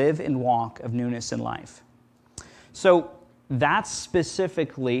Christ to live and walk of newness in life. So that's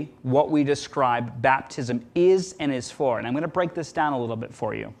specifically what we describe baptism is and is for. And I'm going to break this down a little bit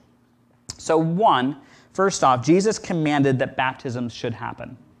for you. So first off, Jesus commanded that baptisms should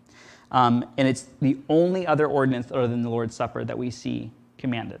happen. And it's the only other ordinance other than the Lord's Supper that we see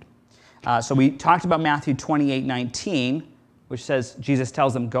commanded. So we talked about Matthew 28:19, which says Jesus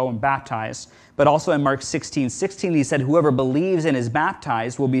tells them, go and baptize. But also in Mark 16:16, he said, whoever believes and is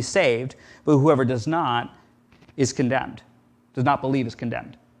baptized will be saved, but whoever does not is condemned. Does not believe is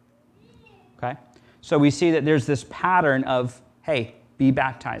condemned. Okay? So we see that there's this pattern of, hey, be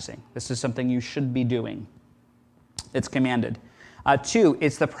baptizing. This is something you should be doing. It's commanded. 2,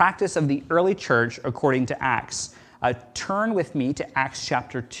 it's the practice of the early church according to Acts. Turn with me to Acts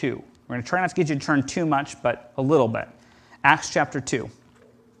chapter 2. We're going to try not to get you to turn too much, but a little bit. Acts chapter 2.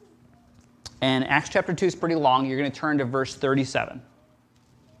 And Acts chapter 2 is pretty long. You're going to turn to verse 37.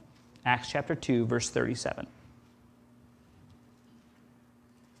 Acts chapter 2, verse 37.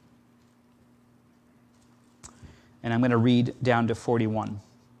 And I'm going to read down to 41.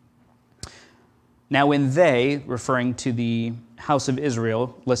 Now when they, referring to the house of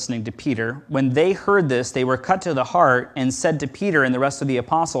Israel, listening to Peter, when they heard this, they were cut to the heart and said to Peter and the rest of the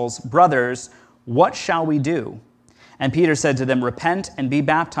apostles, "Brothers, what shall we do?" And Peter said to them, "Repent and be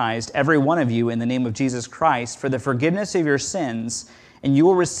baptized, every one of you, in the name of Jesus Christ, for the forgiveness of your sins, and you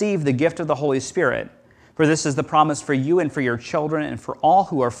will receive the gift of the Holy Spirit. For this is the promise for you and for your children and for all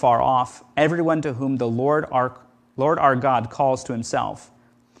who are far off, everyone to whom the Lord our God calls to himself."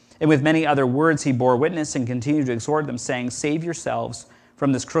 And with many other words he bore witness and continued to exhort them, saying, "Save yourselves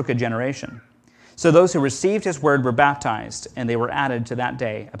from this crooked generation." So those who received his word were baptized, and they were added to that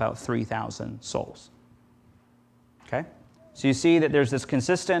day about 3,000 souls. Okay? So you see that there's this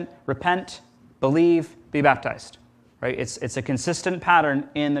consistent repent, believe, be baptized. Right? It's a consistent pattern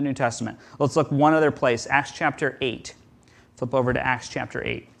in the New Testament. Let's look one other place, Acts chapter 8. Flip over to Acts chapter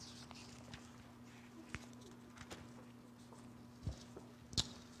 8.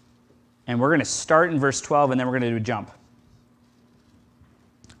 And we're going to start in verse 12, and then we're going to do a jump.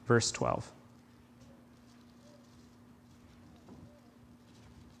 Verse 12.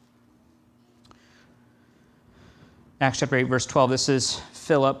 Acts chapter 8, verse 12. This is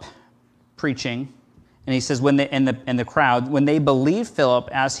Philip preaching. And he says, when the crowd, when they believed Philip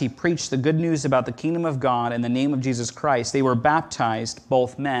as he preached the good news about the kingdom of God in the name of Jesus Christ, they were baptized,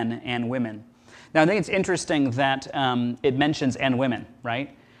 both men and women. Now, I think it's interesting that it mentions "and women,"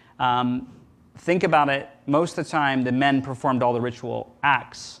 right? Think about it. Most of the time, the men performed all the ritual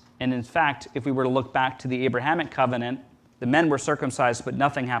acts. And in fact, if we were to look back to the Abrahamic covenant, the men were circumcised, but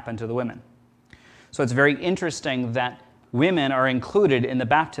nothing happened to the women. So it's very interesting that women are included in the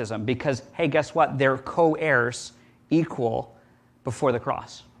baptism because, hey, guess what? They're co-heirs, equal before the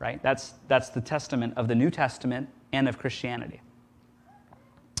cross, right? That's the testament of the New Testament and of Christianity.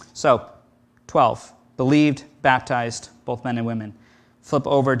 So, 12, believed, baptized, both men and women. Flip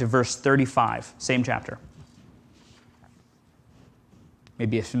over to verse 35, same chapter.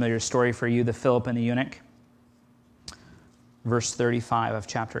 Maybe a familiar story for you, the Philip and the eunuch. Verse 35 of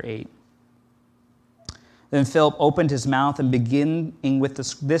chapter 8. Then Philip opened his mouth and beginning with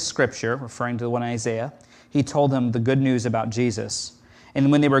this scripture, referring to the one in Isaiah, he told them the good news about Jesus.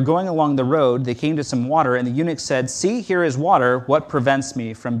 And when they were going along the road, they came to some water, and the eunuch said, "See, here is water. What prevents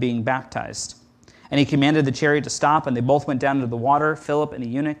me from being baptized?" And he commanded the chariot to stop, and they both went down into the water, Philip and the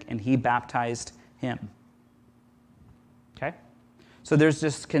eunuch, and he baptized him. Okay? So there's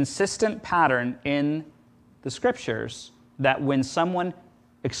this consistent pattern in the scriptures that when someone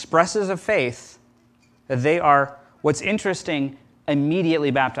expresses a faith, that they are, what's interesting,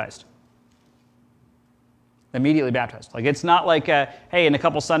 immediately baptized. Immediately baptized. Like, it's not like, hey, in a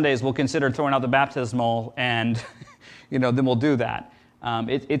couple Sundays we'll consider throwing out the baptismal and, then we'll do that.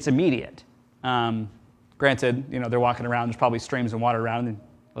 It's immediate. Granted, they're walking around, there's probably streams and water around, and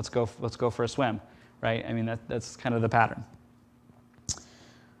let's go for a swim, right? I mean, that's kind of the pattern.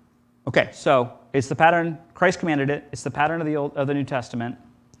 Okay, so it's the pattern, Christ commanded it, it's the pattern of the New Testament.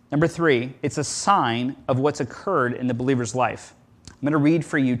 Number 3, it's a sign of what's occurred in the believer's life. I'm going to read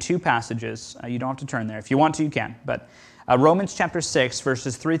for you 2 passages. You don't have to turn there. If you want to, you can. But Romans chapter 6,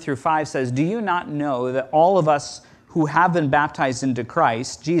 verses 3 through 5 says, "Do you not know that all of us who have been baptized into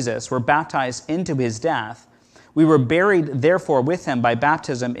Christ, Jesus, were baptized into his death? We were buried, therefore, with him by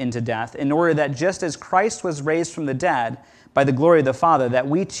baptism into death, in order that just as Christ was raised from the dead by the glory of the Father, that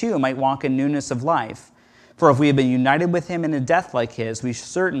we too might walk in newness of life. For if we have been united with him in a death like his, we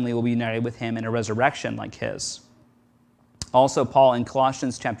certainly will be united with him in a resurrection like his." Also, Paul in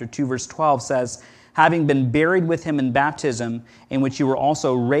Colossians chapter 2, verse 12 says, "Having been buried with him in baptism, in which you were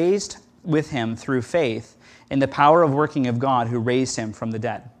also raised with him through faith, in the power of working of God who raised him from the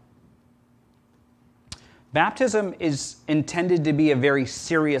dead." Baptism is intended to be a very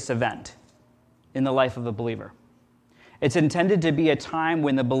serious event in the life of a believer. It's intended to be a time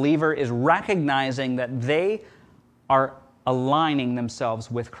when the believer is recognizing that they are aligning themselves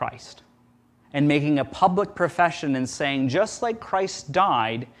with Christ and making a public profession and saying, just like Christ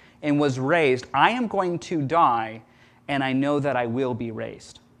died and was raised, I am going to die, and I know that I will be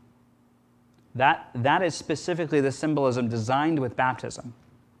raised. That is specifically the symbolism designed with baptism.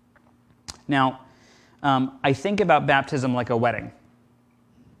 Now, I think about baptism like a wedding.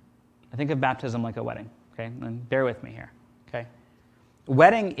 I think of baptism like a wedding. Okay, and bear with me here, okay?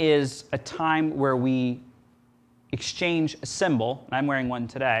 Wedding is a time where we exchange a symbol, and I'm wearing one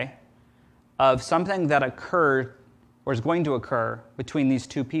today, of something that occurred or is going to occur between these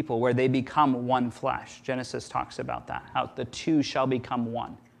two people where they become one flesh. Genesis talks about that, how the two shall become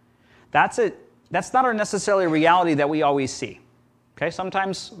one. That's not necessarily a reality that we always see, okay?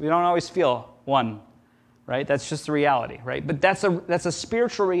 Sometimes we don't always feel one, right? That's just the reality, right? But that's a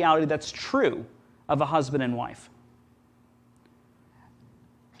spiritual reality that's true of a husband and wife.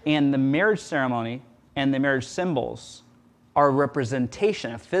 And the marriage ceremony and the marriage symbols are a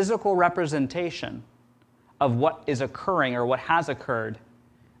representation, a physical representation of what is occurring or what has occurred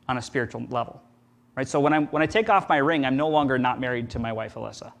on a spiritual level. Right? So when I take off my ring, I'm no longer not married to my wife,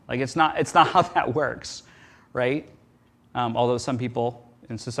 Alyssa. Like it's not how that works, right? Although some people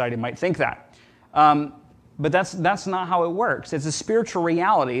in society might think that. But that's not how it works. It's a spiritual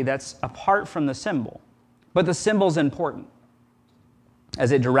reality that's apart from the symbol. But the symbol's important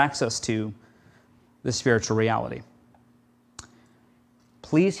as it directs us to the spiritual reality.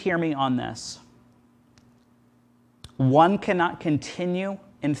 Please hear me on this. One cannot continue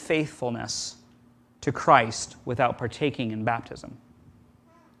in faithfulness to Christ without partaking in baptism.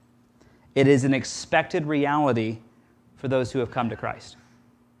 It is an expected reality for those who have come to Christ.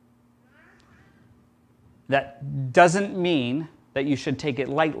 That doesn't mean that you should take it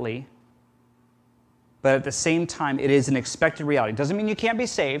lightly, but at the same time, it is an expected reality. It doesn't mean you can't be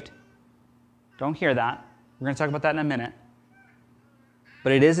saved. Don't hear that. We're going to talk about that in a minute.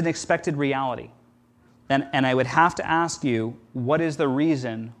 But it is an expected reality. And I would have to ask you, what is the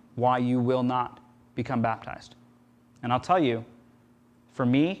reason why you will not become baptized? And I'll tell you, for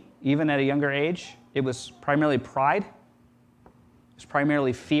me, even at a younger age, it was primarily pride. It was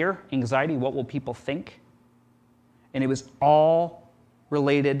primarily fear, anxiety, what will people think? And it was all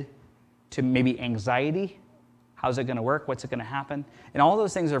related to maybe anxiety. How's it going to work? What's it going to happen? And all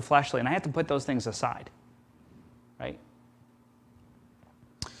those things are fleshly, and I have to put those things aside, right?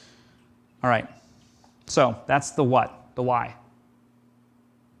 All right. So that's the what, the why,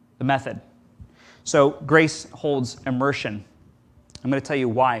 the method. So Grace holds immersion. I'm going to tell you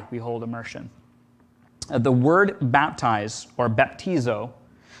why we hold immersion. The word baptize, or baptizo,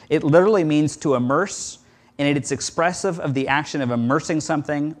 it literally means to immerse, and it's expressive of the action of immersing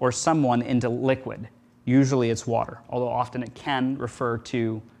something or someone into liquid. Usually it's water, although often it can refer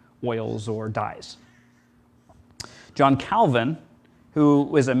to oils or dyes. John Calvin, who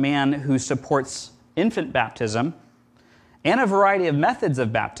was a man who supports infant baptism and a variety of methods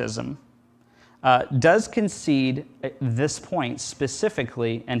of baptism, does concede this point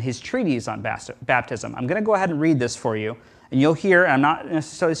specifically in his treatise on baptism. I'm going to go ahead and read this for you, and you'll hear, I'm not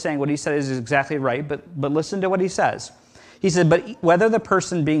necessarily saying what he said is exactly right, but listen to what he says. He said, but whether the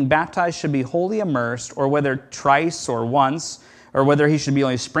person being baptized should be wholly immersed, or whether thrice or once, or whether he should be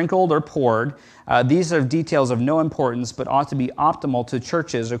only sprinkled or poured, these are details of no importance, but ought to be optimal to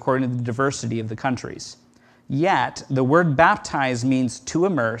churches according to the diversity of the countries. Yet, the word baptize means to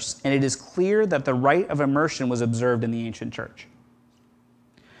immerse, and it is clear that the rite of immersion was observed in the ancient church.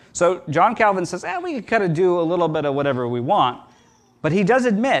 So John Calvin says, we can kind of do a little bit of whatever we want, but he does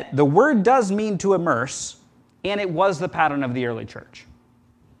admit the word does mean to immerse, and it was the pattern of the early church.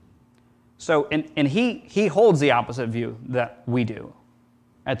 So, and he holds the opposite view that we do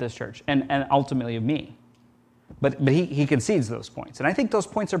at this church, and ultimately of me. But he concedes those points, and I think those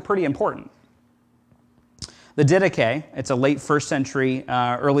points are pretty important. The Didache, it's a late 1st century,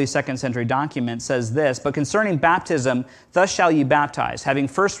 early 2nd century document, says this, but concerning baptism, thus shall ye baptize, having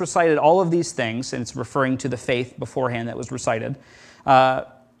first recited all of these things, and it's referring to the faith beforehand that was recited,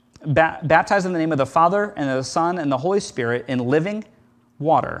 baptize in the name of the Father, and of the Son, and the Holy Spirit in living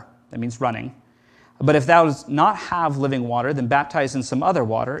water. That means running. But if thou dost not have living water, then baptize in some other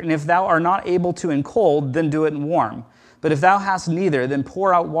water. And if thou art not able to in cold, then do it in warm. But if thou hast neither, then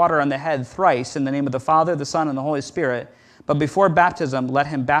pour out water on the head thrice in the name of the Father, the Son, and the Holy Spirit. But before baptism, let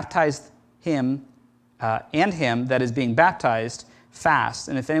him baptize him and him that is being baptized fast.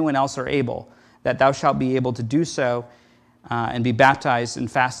 And if anyone else are able, that thou shalt be able to do so and be baptized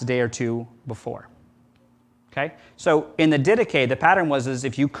and fast a day or two before. Okay? So in the Didache, the pattern was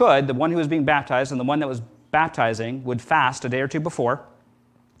if you could, the one who was being baptized and the one that was baptizing would fast a day or two before,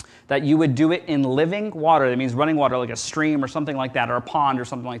 that you would do it in living water. That means running water, like a stream or something like that, or a pond or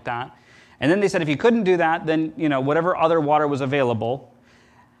something like that. And then they said if you couldn't do that, then whatever other water was available,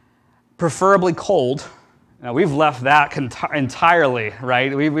 preferably cold. Now we've left that entirely,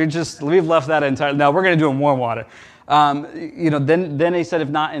 right? We've left that entirely. No, we're going to do it in warm water. Then they said if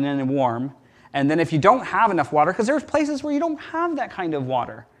not, and then in warm. And then if you don't have enough water, because there's places where you don't have that kind of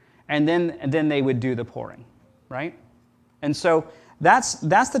water, and then they would do the pouring, right? And so that's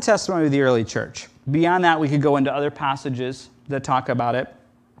the testimony of the early church. Beyond that, we could go into other passages that talk about it.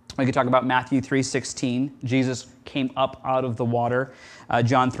 We could talk about Matthew 3:16. Jesus came up out of the water.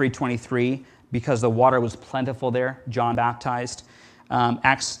 John 3:23, because the water was plentiful there, John baptized.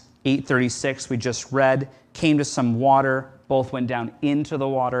 Acts 8:36, we just read, came to some water, both went down into the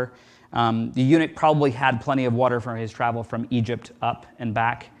water. The eunuch probably had plenty of water from his travel from Egypt up and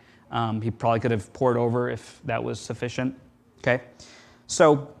back. He probably could have poured over if that was sufficient. Okay?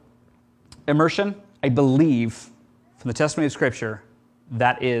 So, immersion, I believe, from the testimony of Scripture,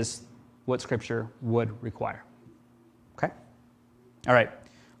 that is what Scripture would require. Okay? All right.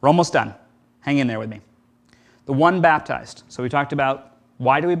 We're almost done. Hang in there with me. The one baptized. So we talked about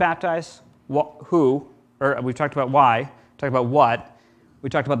why do we baptize? Who? Or we talked about why. We talked about what. We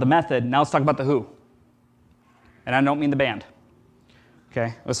talked about the method. Now let's talk about the who. And I don't mean the band.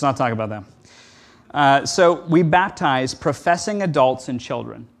 Okay? Let's not talk about them. So we baptize professing adults and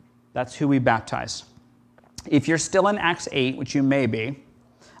children. That's who we baptize. If you're still in Acts 8, which you may be,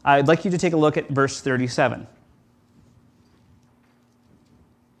 I'd like you to take a look at verse 37.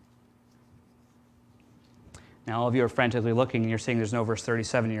 Now, all of you are frantically looking, and you're seeing there's no verse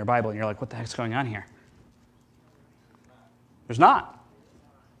 37 in your Bible, and you're like, what the heck's going on here? There's not.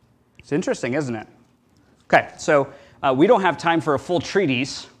 It's interesting, isn't it? Okay, so we don't have time for a full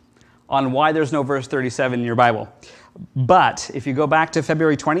treatise on why there's no verse 37 in your Bible. But if you go back to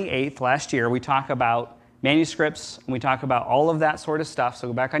February 28th last year, we talk about manuscripts, and we talk about all of that sort of stuff. So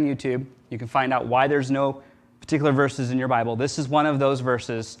go back on YouTube. You can find out why there's no particular verses in your Bible. This is one of those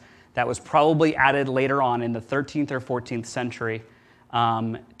verses that was probably added later on in the 13th or 14th century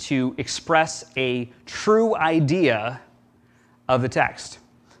to express a true idea of the text.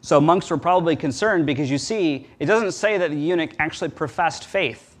 So monks were probably concerned because you see, it doesn't say that the eunuch actually professed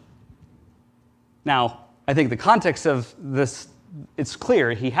faith. Now, I think the context of this, it's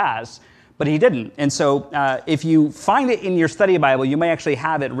clear he has, but he didn't. And so if you find it in your study Bible, you may actually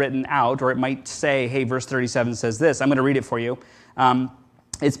have it written out, or it might say, hey, verse 37 says this. I'm going to read it for you.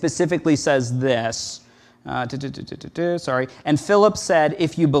 It specifically says this. Sorry. And Philip said,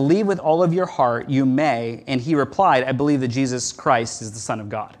 if you believe with all of your heart, you may. And he replied, I believe that Jesus Christ is the Son of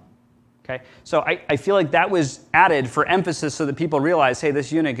God. Okay? So I feel like that was added for emphasis so that people realize, hey,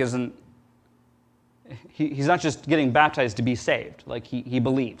 this eunuch isn't, he's not just getting baptized to be saved. Like, he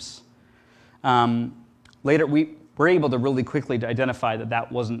believes. Later, we're able to really quickly identify that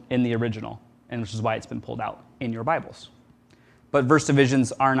that wasn't in the original, and which is why it's been pulled out in your Bibles. But verse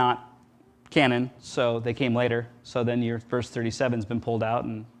divisions are not canon, so they came later. So then your verse 37 has been pulled out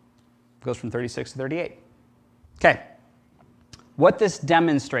and goes from 36 to 38. Okay. What this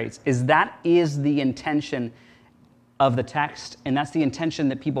demonstrates is that is the intention of the text, and that's the intention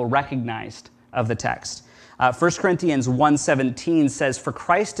that people recognized of the text. 1 Corinthians 1:17 says, for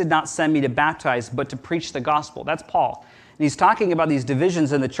Christ did not send me to baptize, but to preach the gospel. That's Paul. And he's talking about these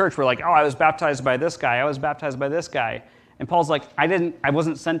divisions in the church. We're like, oh, I was baptized by this guy. I was baptized by this guy. And Paul's like, I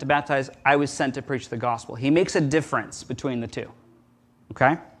wasn't sent to baptize. I was sent to preach the gospel. He makes a difference between the two.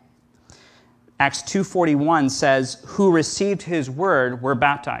 Okay? Acts 2:41 says, who received his word were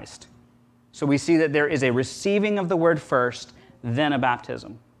baptized. So we see that there is a receiving of the word first, then a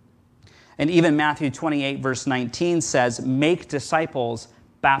baptism. And even Matthew 28, verse 19 says, make disciples,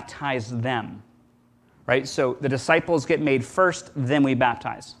 baptize them. Right? So the disciples get made first, then we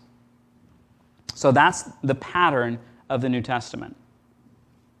baptize. So that's the pattern of the New Testament.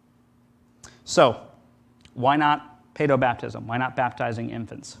 So, why not pedobaptism? Why not baptizing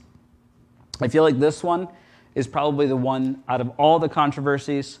infants? I feel like this one is probably the one out of all the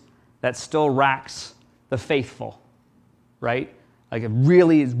controversies that still racks the faithful, right? Like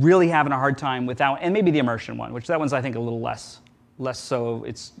really having a hard time without, and maybe the immersion one, which that one's I think a little less so.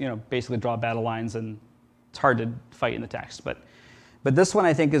 It's, basically draw battle lines and it's hard to fight in the text. But this one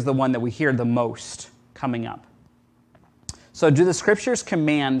I think is the one that we hear the most coming up. So do the scriptures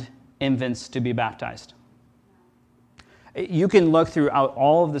command infants to be baptized? You can look throughout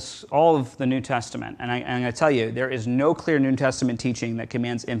all of the New Testament, and I'm going to tell you, there is no clear New Testament teaching that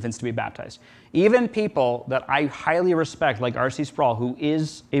commands infants to be baptized. Even people that I highly respect, like R.C. Sproul, who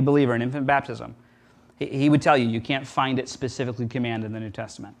is a believer in infant baptism, he would tell you, you can't find it specifically commanded in the New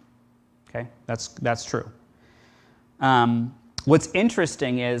Testament. Okay? That's true. What's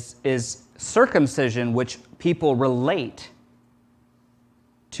interesting is circumcision, which people relate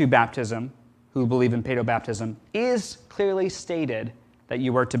to baptism, who believe in pedobaptism, is clearly stated that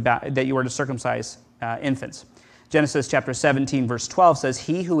you were to circumcise infants. Genesis chapter 17, verse 12 says,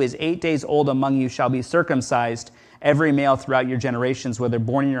 he who is 8 days old among you shall be circumcised, every male throughout your generations, whether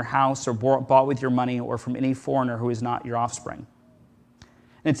born in your house or bought with your money or from any foreigner who is not your offspring.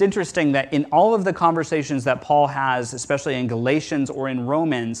 And it's interesting that in all of the conversations that Paul has, especially in Galatians or in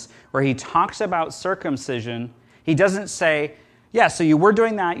Romans, where he talks about circumcision, he doesn't say, yeah, so you were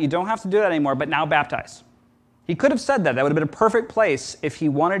doing that, you don't have to do that anymore, but now baptize. He could have said that. That would have been a perfect place if he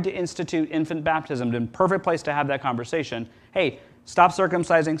wanted to institute infant baptism, a perfect place to have that conversation. Hey, stop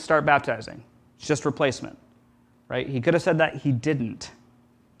circumcising, start baptizing. It's just replacement, right? He could have said that. He didn't.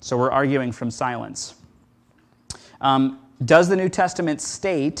 So we're arguing from silence. Does the New Testament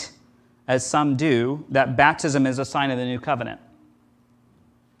state, as some do, that baptism is a sign of the new covenant?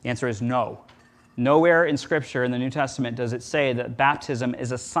 The answer is no. Nowhere in Scripture in the New Testament does it say that baptism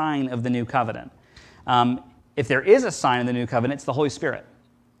is a sign of the new covenant. If there is a sign of the new covenant, it's the Holy Spirit.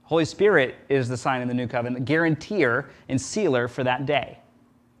 Holy Spirit is the sign of the new covenant, the guarantor and sealer for that day,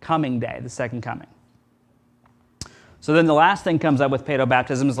 coming day, the second coming. So then the last thing comes up with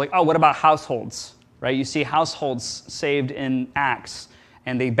paedobaptism is like, oh, what about households? Right? You see households saved in Acts,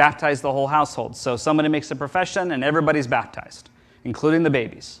 and they baptize the whole household. So somebody makes a profession, and everybody's baptized, including the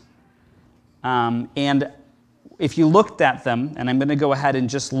babies. And if you looked at them, and I'm going to go ahead and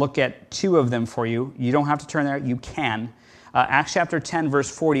just look at two of them for you. You don't have to turn there. You can. Acts chapter 10, verse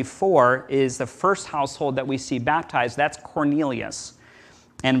 44 is the first household that we see baptized. That's Cornelius.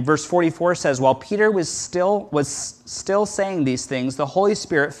 And verse 44 says, while Peter was still saying these things, the Holy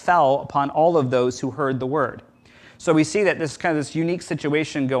Spirit fell upon all of those who heard the word. So we see that this kind of this unique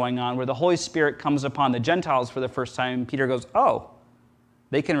situation going on where the Holy Spirit comes upon the Gentiles for the first time, and Peter goes, oh,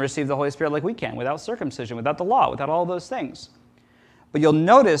 they can receive the Holy Spirit like we can, without circumcision, without the law, without all those things. But you'll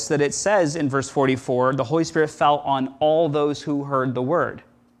notice that it says in verse 44, the Holy Spirit fell on all those who heard the word.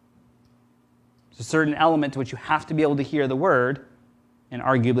 There's a certain element to which you have to be able to hear the word and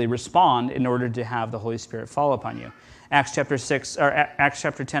arguably respond in order to have the Holy Spirit fall upon you. Acts chapter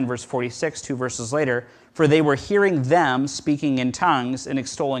 10, verse 46, 2 verses later, for they were hearing them speaking in tongues and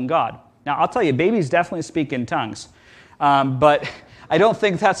extolling God. Now, I'll tell you, babies definitely speak in tongues, but I don't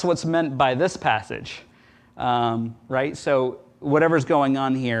think that's what's meant by this passage, right? So whatever's going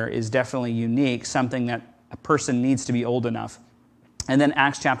on here is definitely unique, something that a person needs to be old enough. And then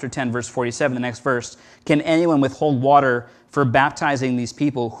Acts chapter 10, verse 47, the next verse, can anyone withhold water for baptizing these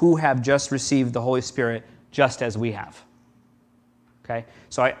people who have just received the Holy Spirit just as we have? Okay,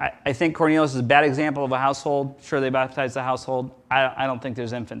 so I think Cornelius is a bad example of a household. Sure, they baptized the household. I don't think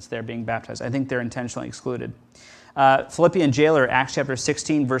there's infants there being baptized. I think they're intentionally excluded. Philippian jailer, Acts chapter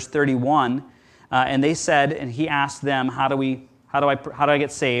 16, verse 31, and they said, and he asked them, how do I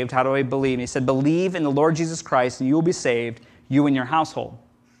get saved? How do I believe? And he said, believe in the Lord Jesus Christ, and you will be saved, you and your household.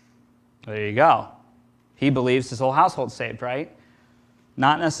 There you go. He believes his whole household's saved, right?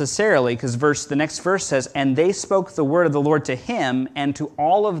 Not necessarily, because the next verse says, and they spoke the word of the Lord to him and to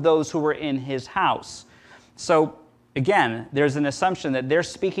all of those who were in his house. So, again, there's an assumption that they're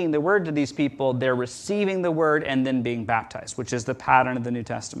speaking the word to these people, they're receiving the word and then being baptized, which is the pattern of the New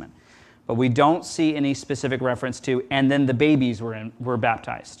Testament. But we don't see any specific reference to, and then the babies were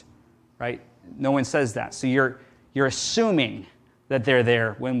baptized, right? No one says that. So you're assuming that they're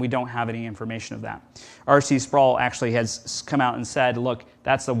there when we don't have any information of that. R.C. Sproul actually has come out and said, look,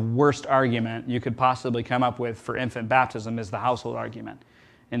 that's the worst argument you could possibly come up with for infant baptism is the household argument.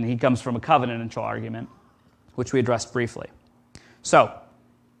 And he comes from a covenantal argument, which we addressed briefly. So,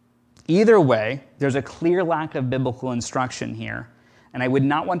 either way, there's a clear lack of biblical instruction here, and I would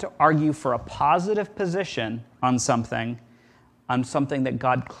not want to argue for a positive position on something that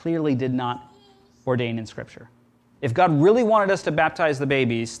God clearly did not ordain in Scripture. If God really wanted us to baptize the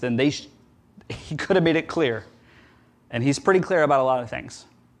babies, then he could have made it clear. And he's pretty clear about a lot of things.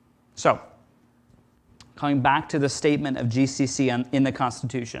 So, coming back to the statement of GCC in the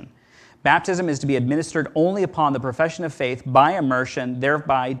Constitution, baptism is to be administered only upon the profession of faith by immersion,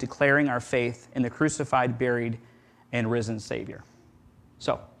 thereby declaring our faith in the crucified, buried, and risen Savior.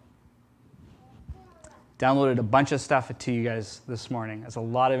 So, downloaded a bunch of stuff to you guys this morning. That's a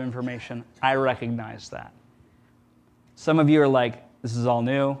lot of information. I recognize that. Some of you are like, this is all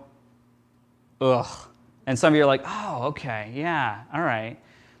new. Ugh. And some of you are like, oh, okay, yeah, all right.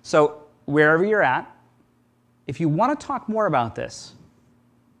 So wherever you're at, if you want to talk more about this,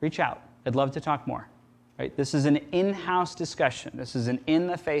 reach out. I'd love to talk more. Right? This is an in-house discussion. This is an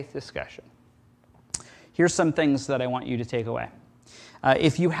in-the-faith discussion. Here's some things that I want you to take away.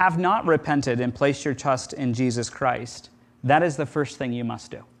 If you have not repented and placed your trust in Jesus Christ, that is the first thing you must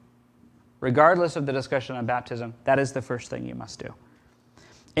do. Regardless of the discussion on baptism, that is the first thing you must do.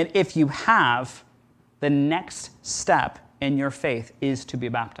 And if you have, the next step in your faith is to be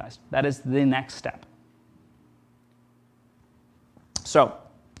baptized. That is the next step. So,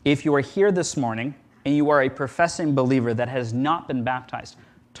 if you are here this morning and you are a professing believer that has not been baptized,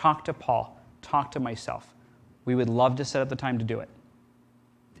 talk to Paul, talk to myself. We would love to set up the time to do it.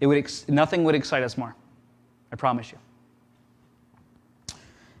 Nothing would excite us more. I promise you.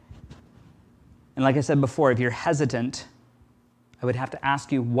 And like I said before, if you're hesitant, I would have to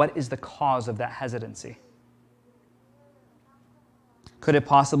ask you, what is the cause of that hesitancy? Could it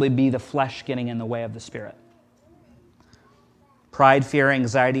possibly be the flesh getting in the way of the Spirit? Pride, fear,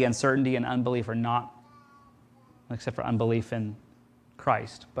 anxiety, uncertainty, and unbelief are not, except for unbelief in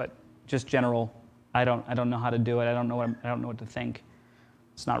Christ, but just general, I don't know how to do it, I don't know what to think.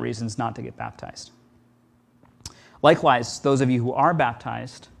 It's not reasons not to get baptized. Likewise, those of you who are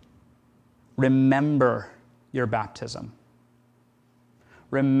baptized, remember your baptism.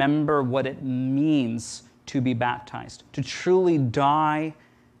 Remember what it means to be baptized, to truly die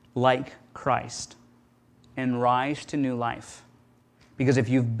like Christ and rise to new life. Because if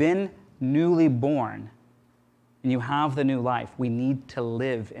you've been newly born and you have the new life, we need to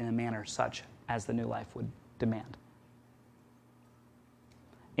live in a manner such as the new life would demand.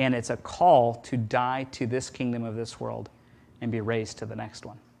 And it's a call to die to this kingdom of this world and be raised to the next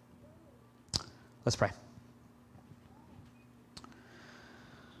one. Let's pray.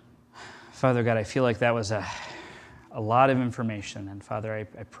 Father God, I feel like that was a lot of information. And Father,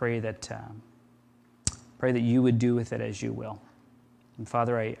 I pray that you would do with it as you will. And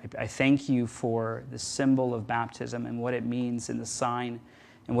Father, I thank you for the symbol of baptism and what it means in the sign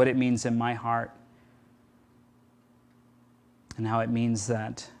and what it means in my heart. And how it means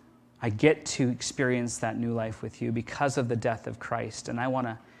that I get to experience that new life with you because of the death of Christ. And I want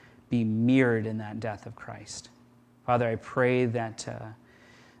to be mirrored in that death of Christ. Father, I pray that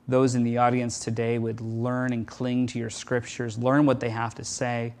those in the audience today would learn and cling to your scriptures, learn what they have to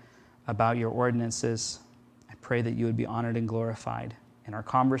say about your ordinances. I pray that you would be honored and glorified in our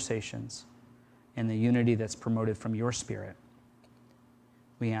conversations and the unity that's promoted from your Spirit.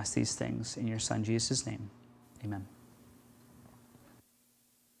 We ask these things in your Son, Jesus' name. Amen.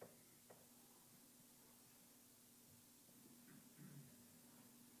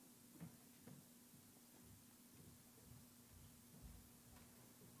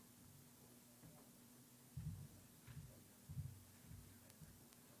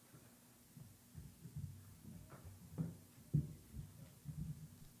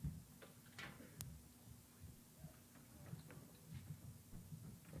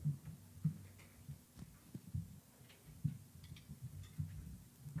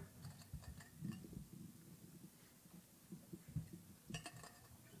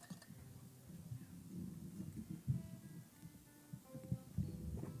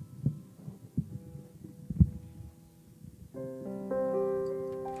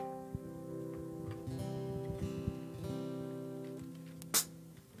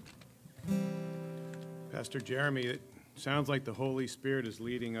 Pastor Jeremy, it sounds like the Holy Spirit is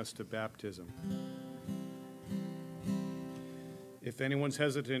leading us to baptism. If anyone's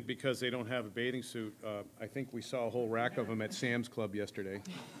hesitant because they don't have a bathing suit, I think we saw a whole rack of them at Sam's Club yesterday.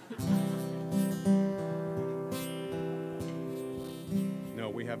 No,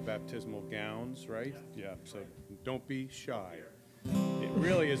 we have baptismal gowns, right? Yeah, so don't be shy. It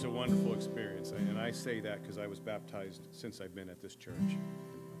really is a wonderful experience, and I say that because I was baptized since I've been at this church.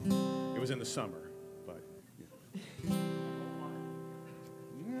 It was in the summer.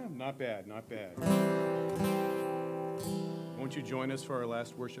 Yeah, not bad, not bad. Won't you join us for our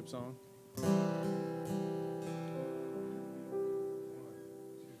last worship song?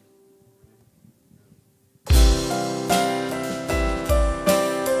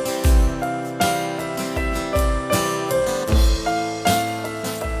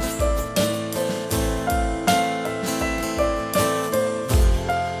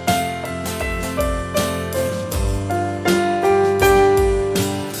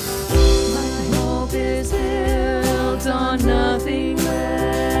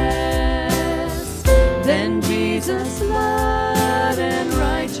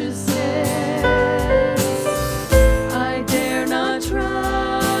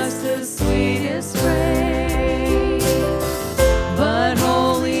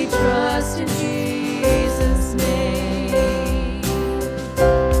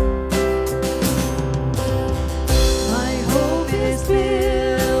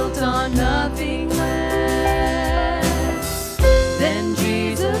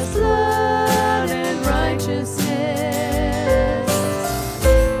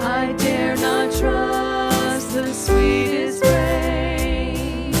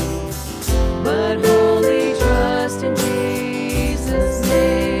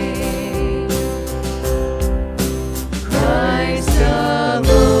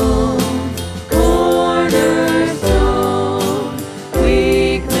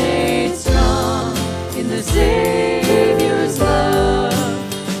 Savior's love.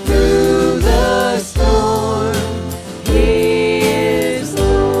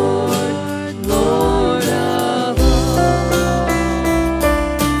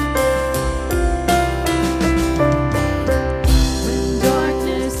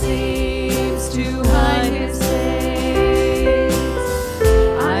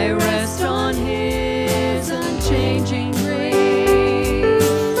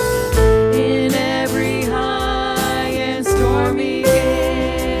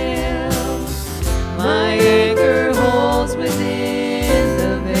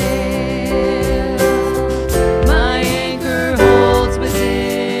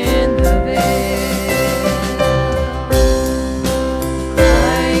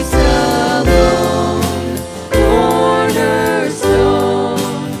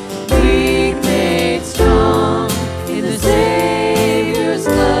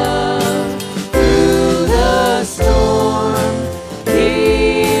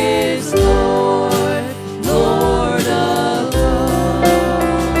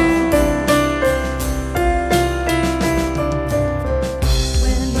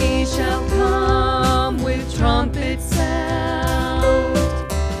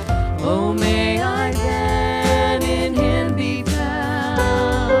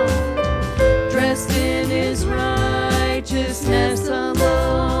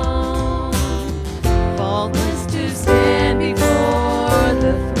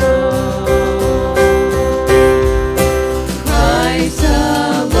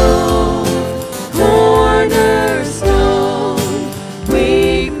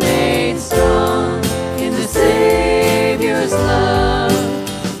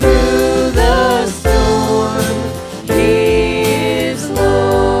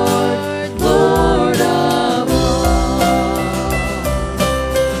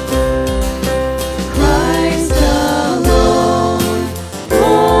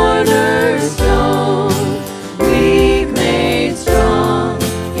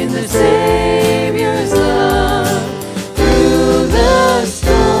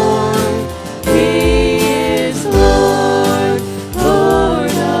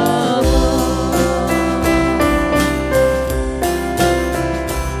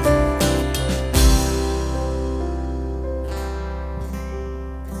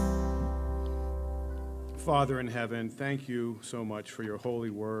 Father in heaven, thank you so much for your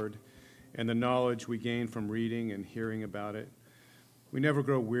holy word and the knowledge we gain from reading and hearing about it. We never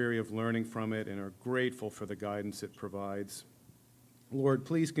grow weary of learning from it and are grateful for the guidance it provides. Lord,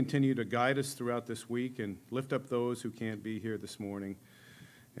 please continue to guide us throughout this week and lift up those who can't be here this morning.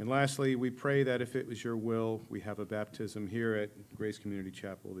 And lastly, we pray that if it was your will, we have a baptism here at Grace Community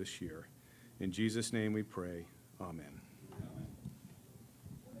Chapel this year. In Jesus' name we pray. Amen.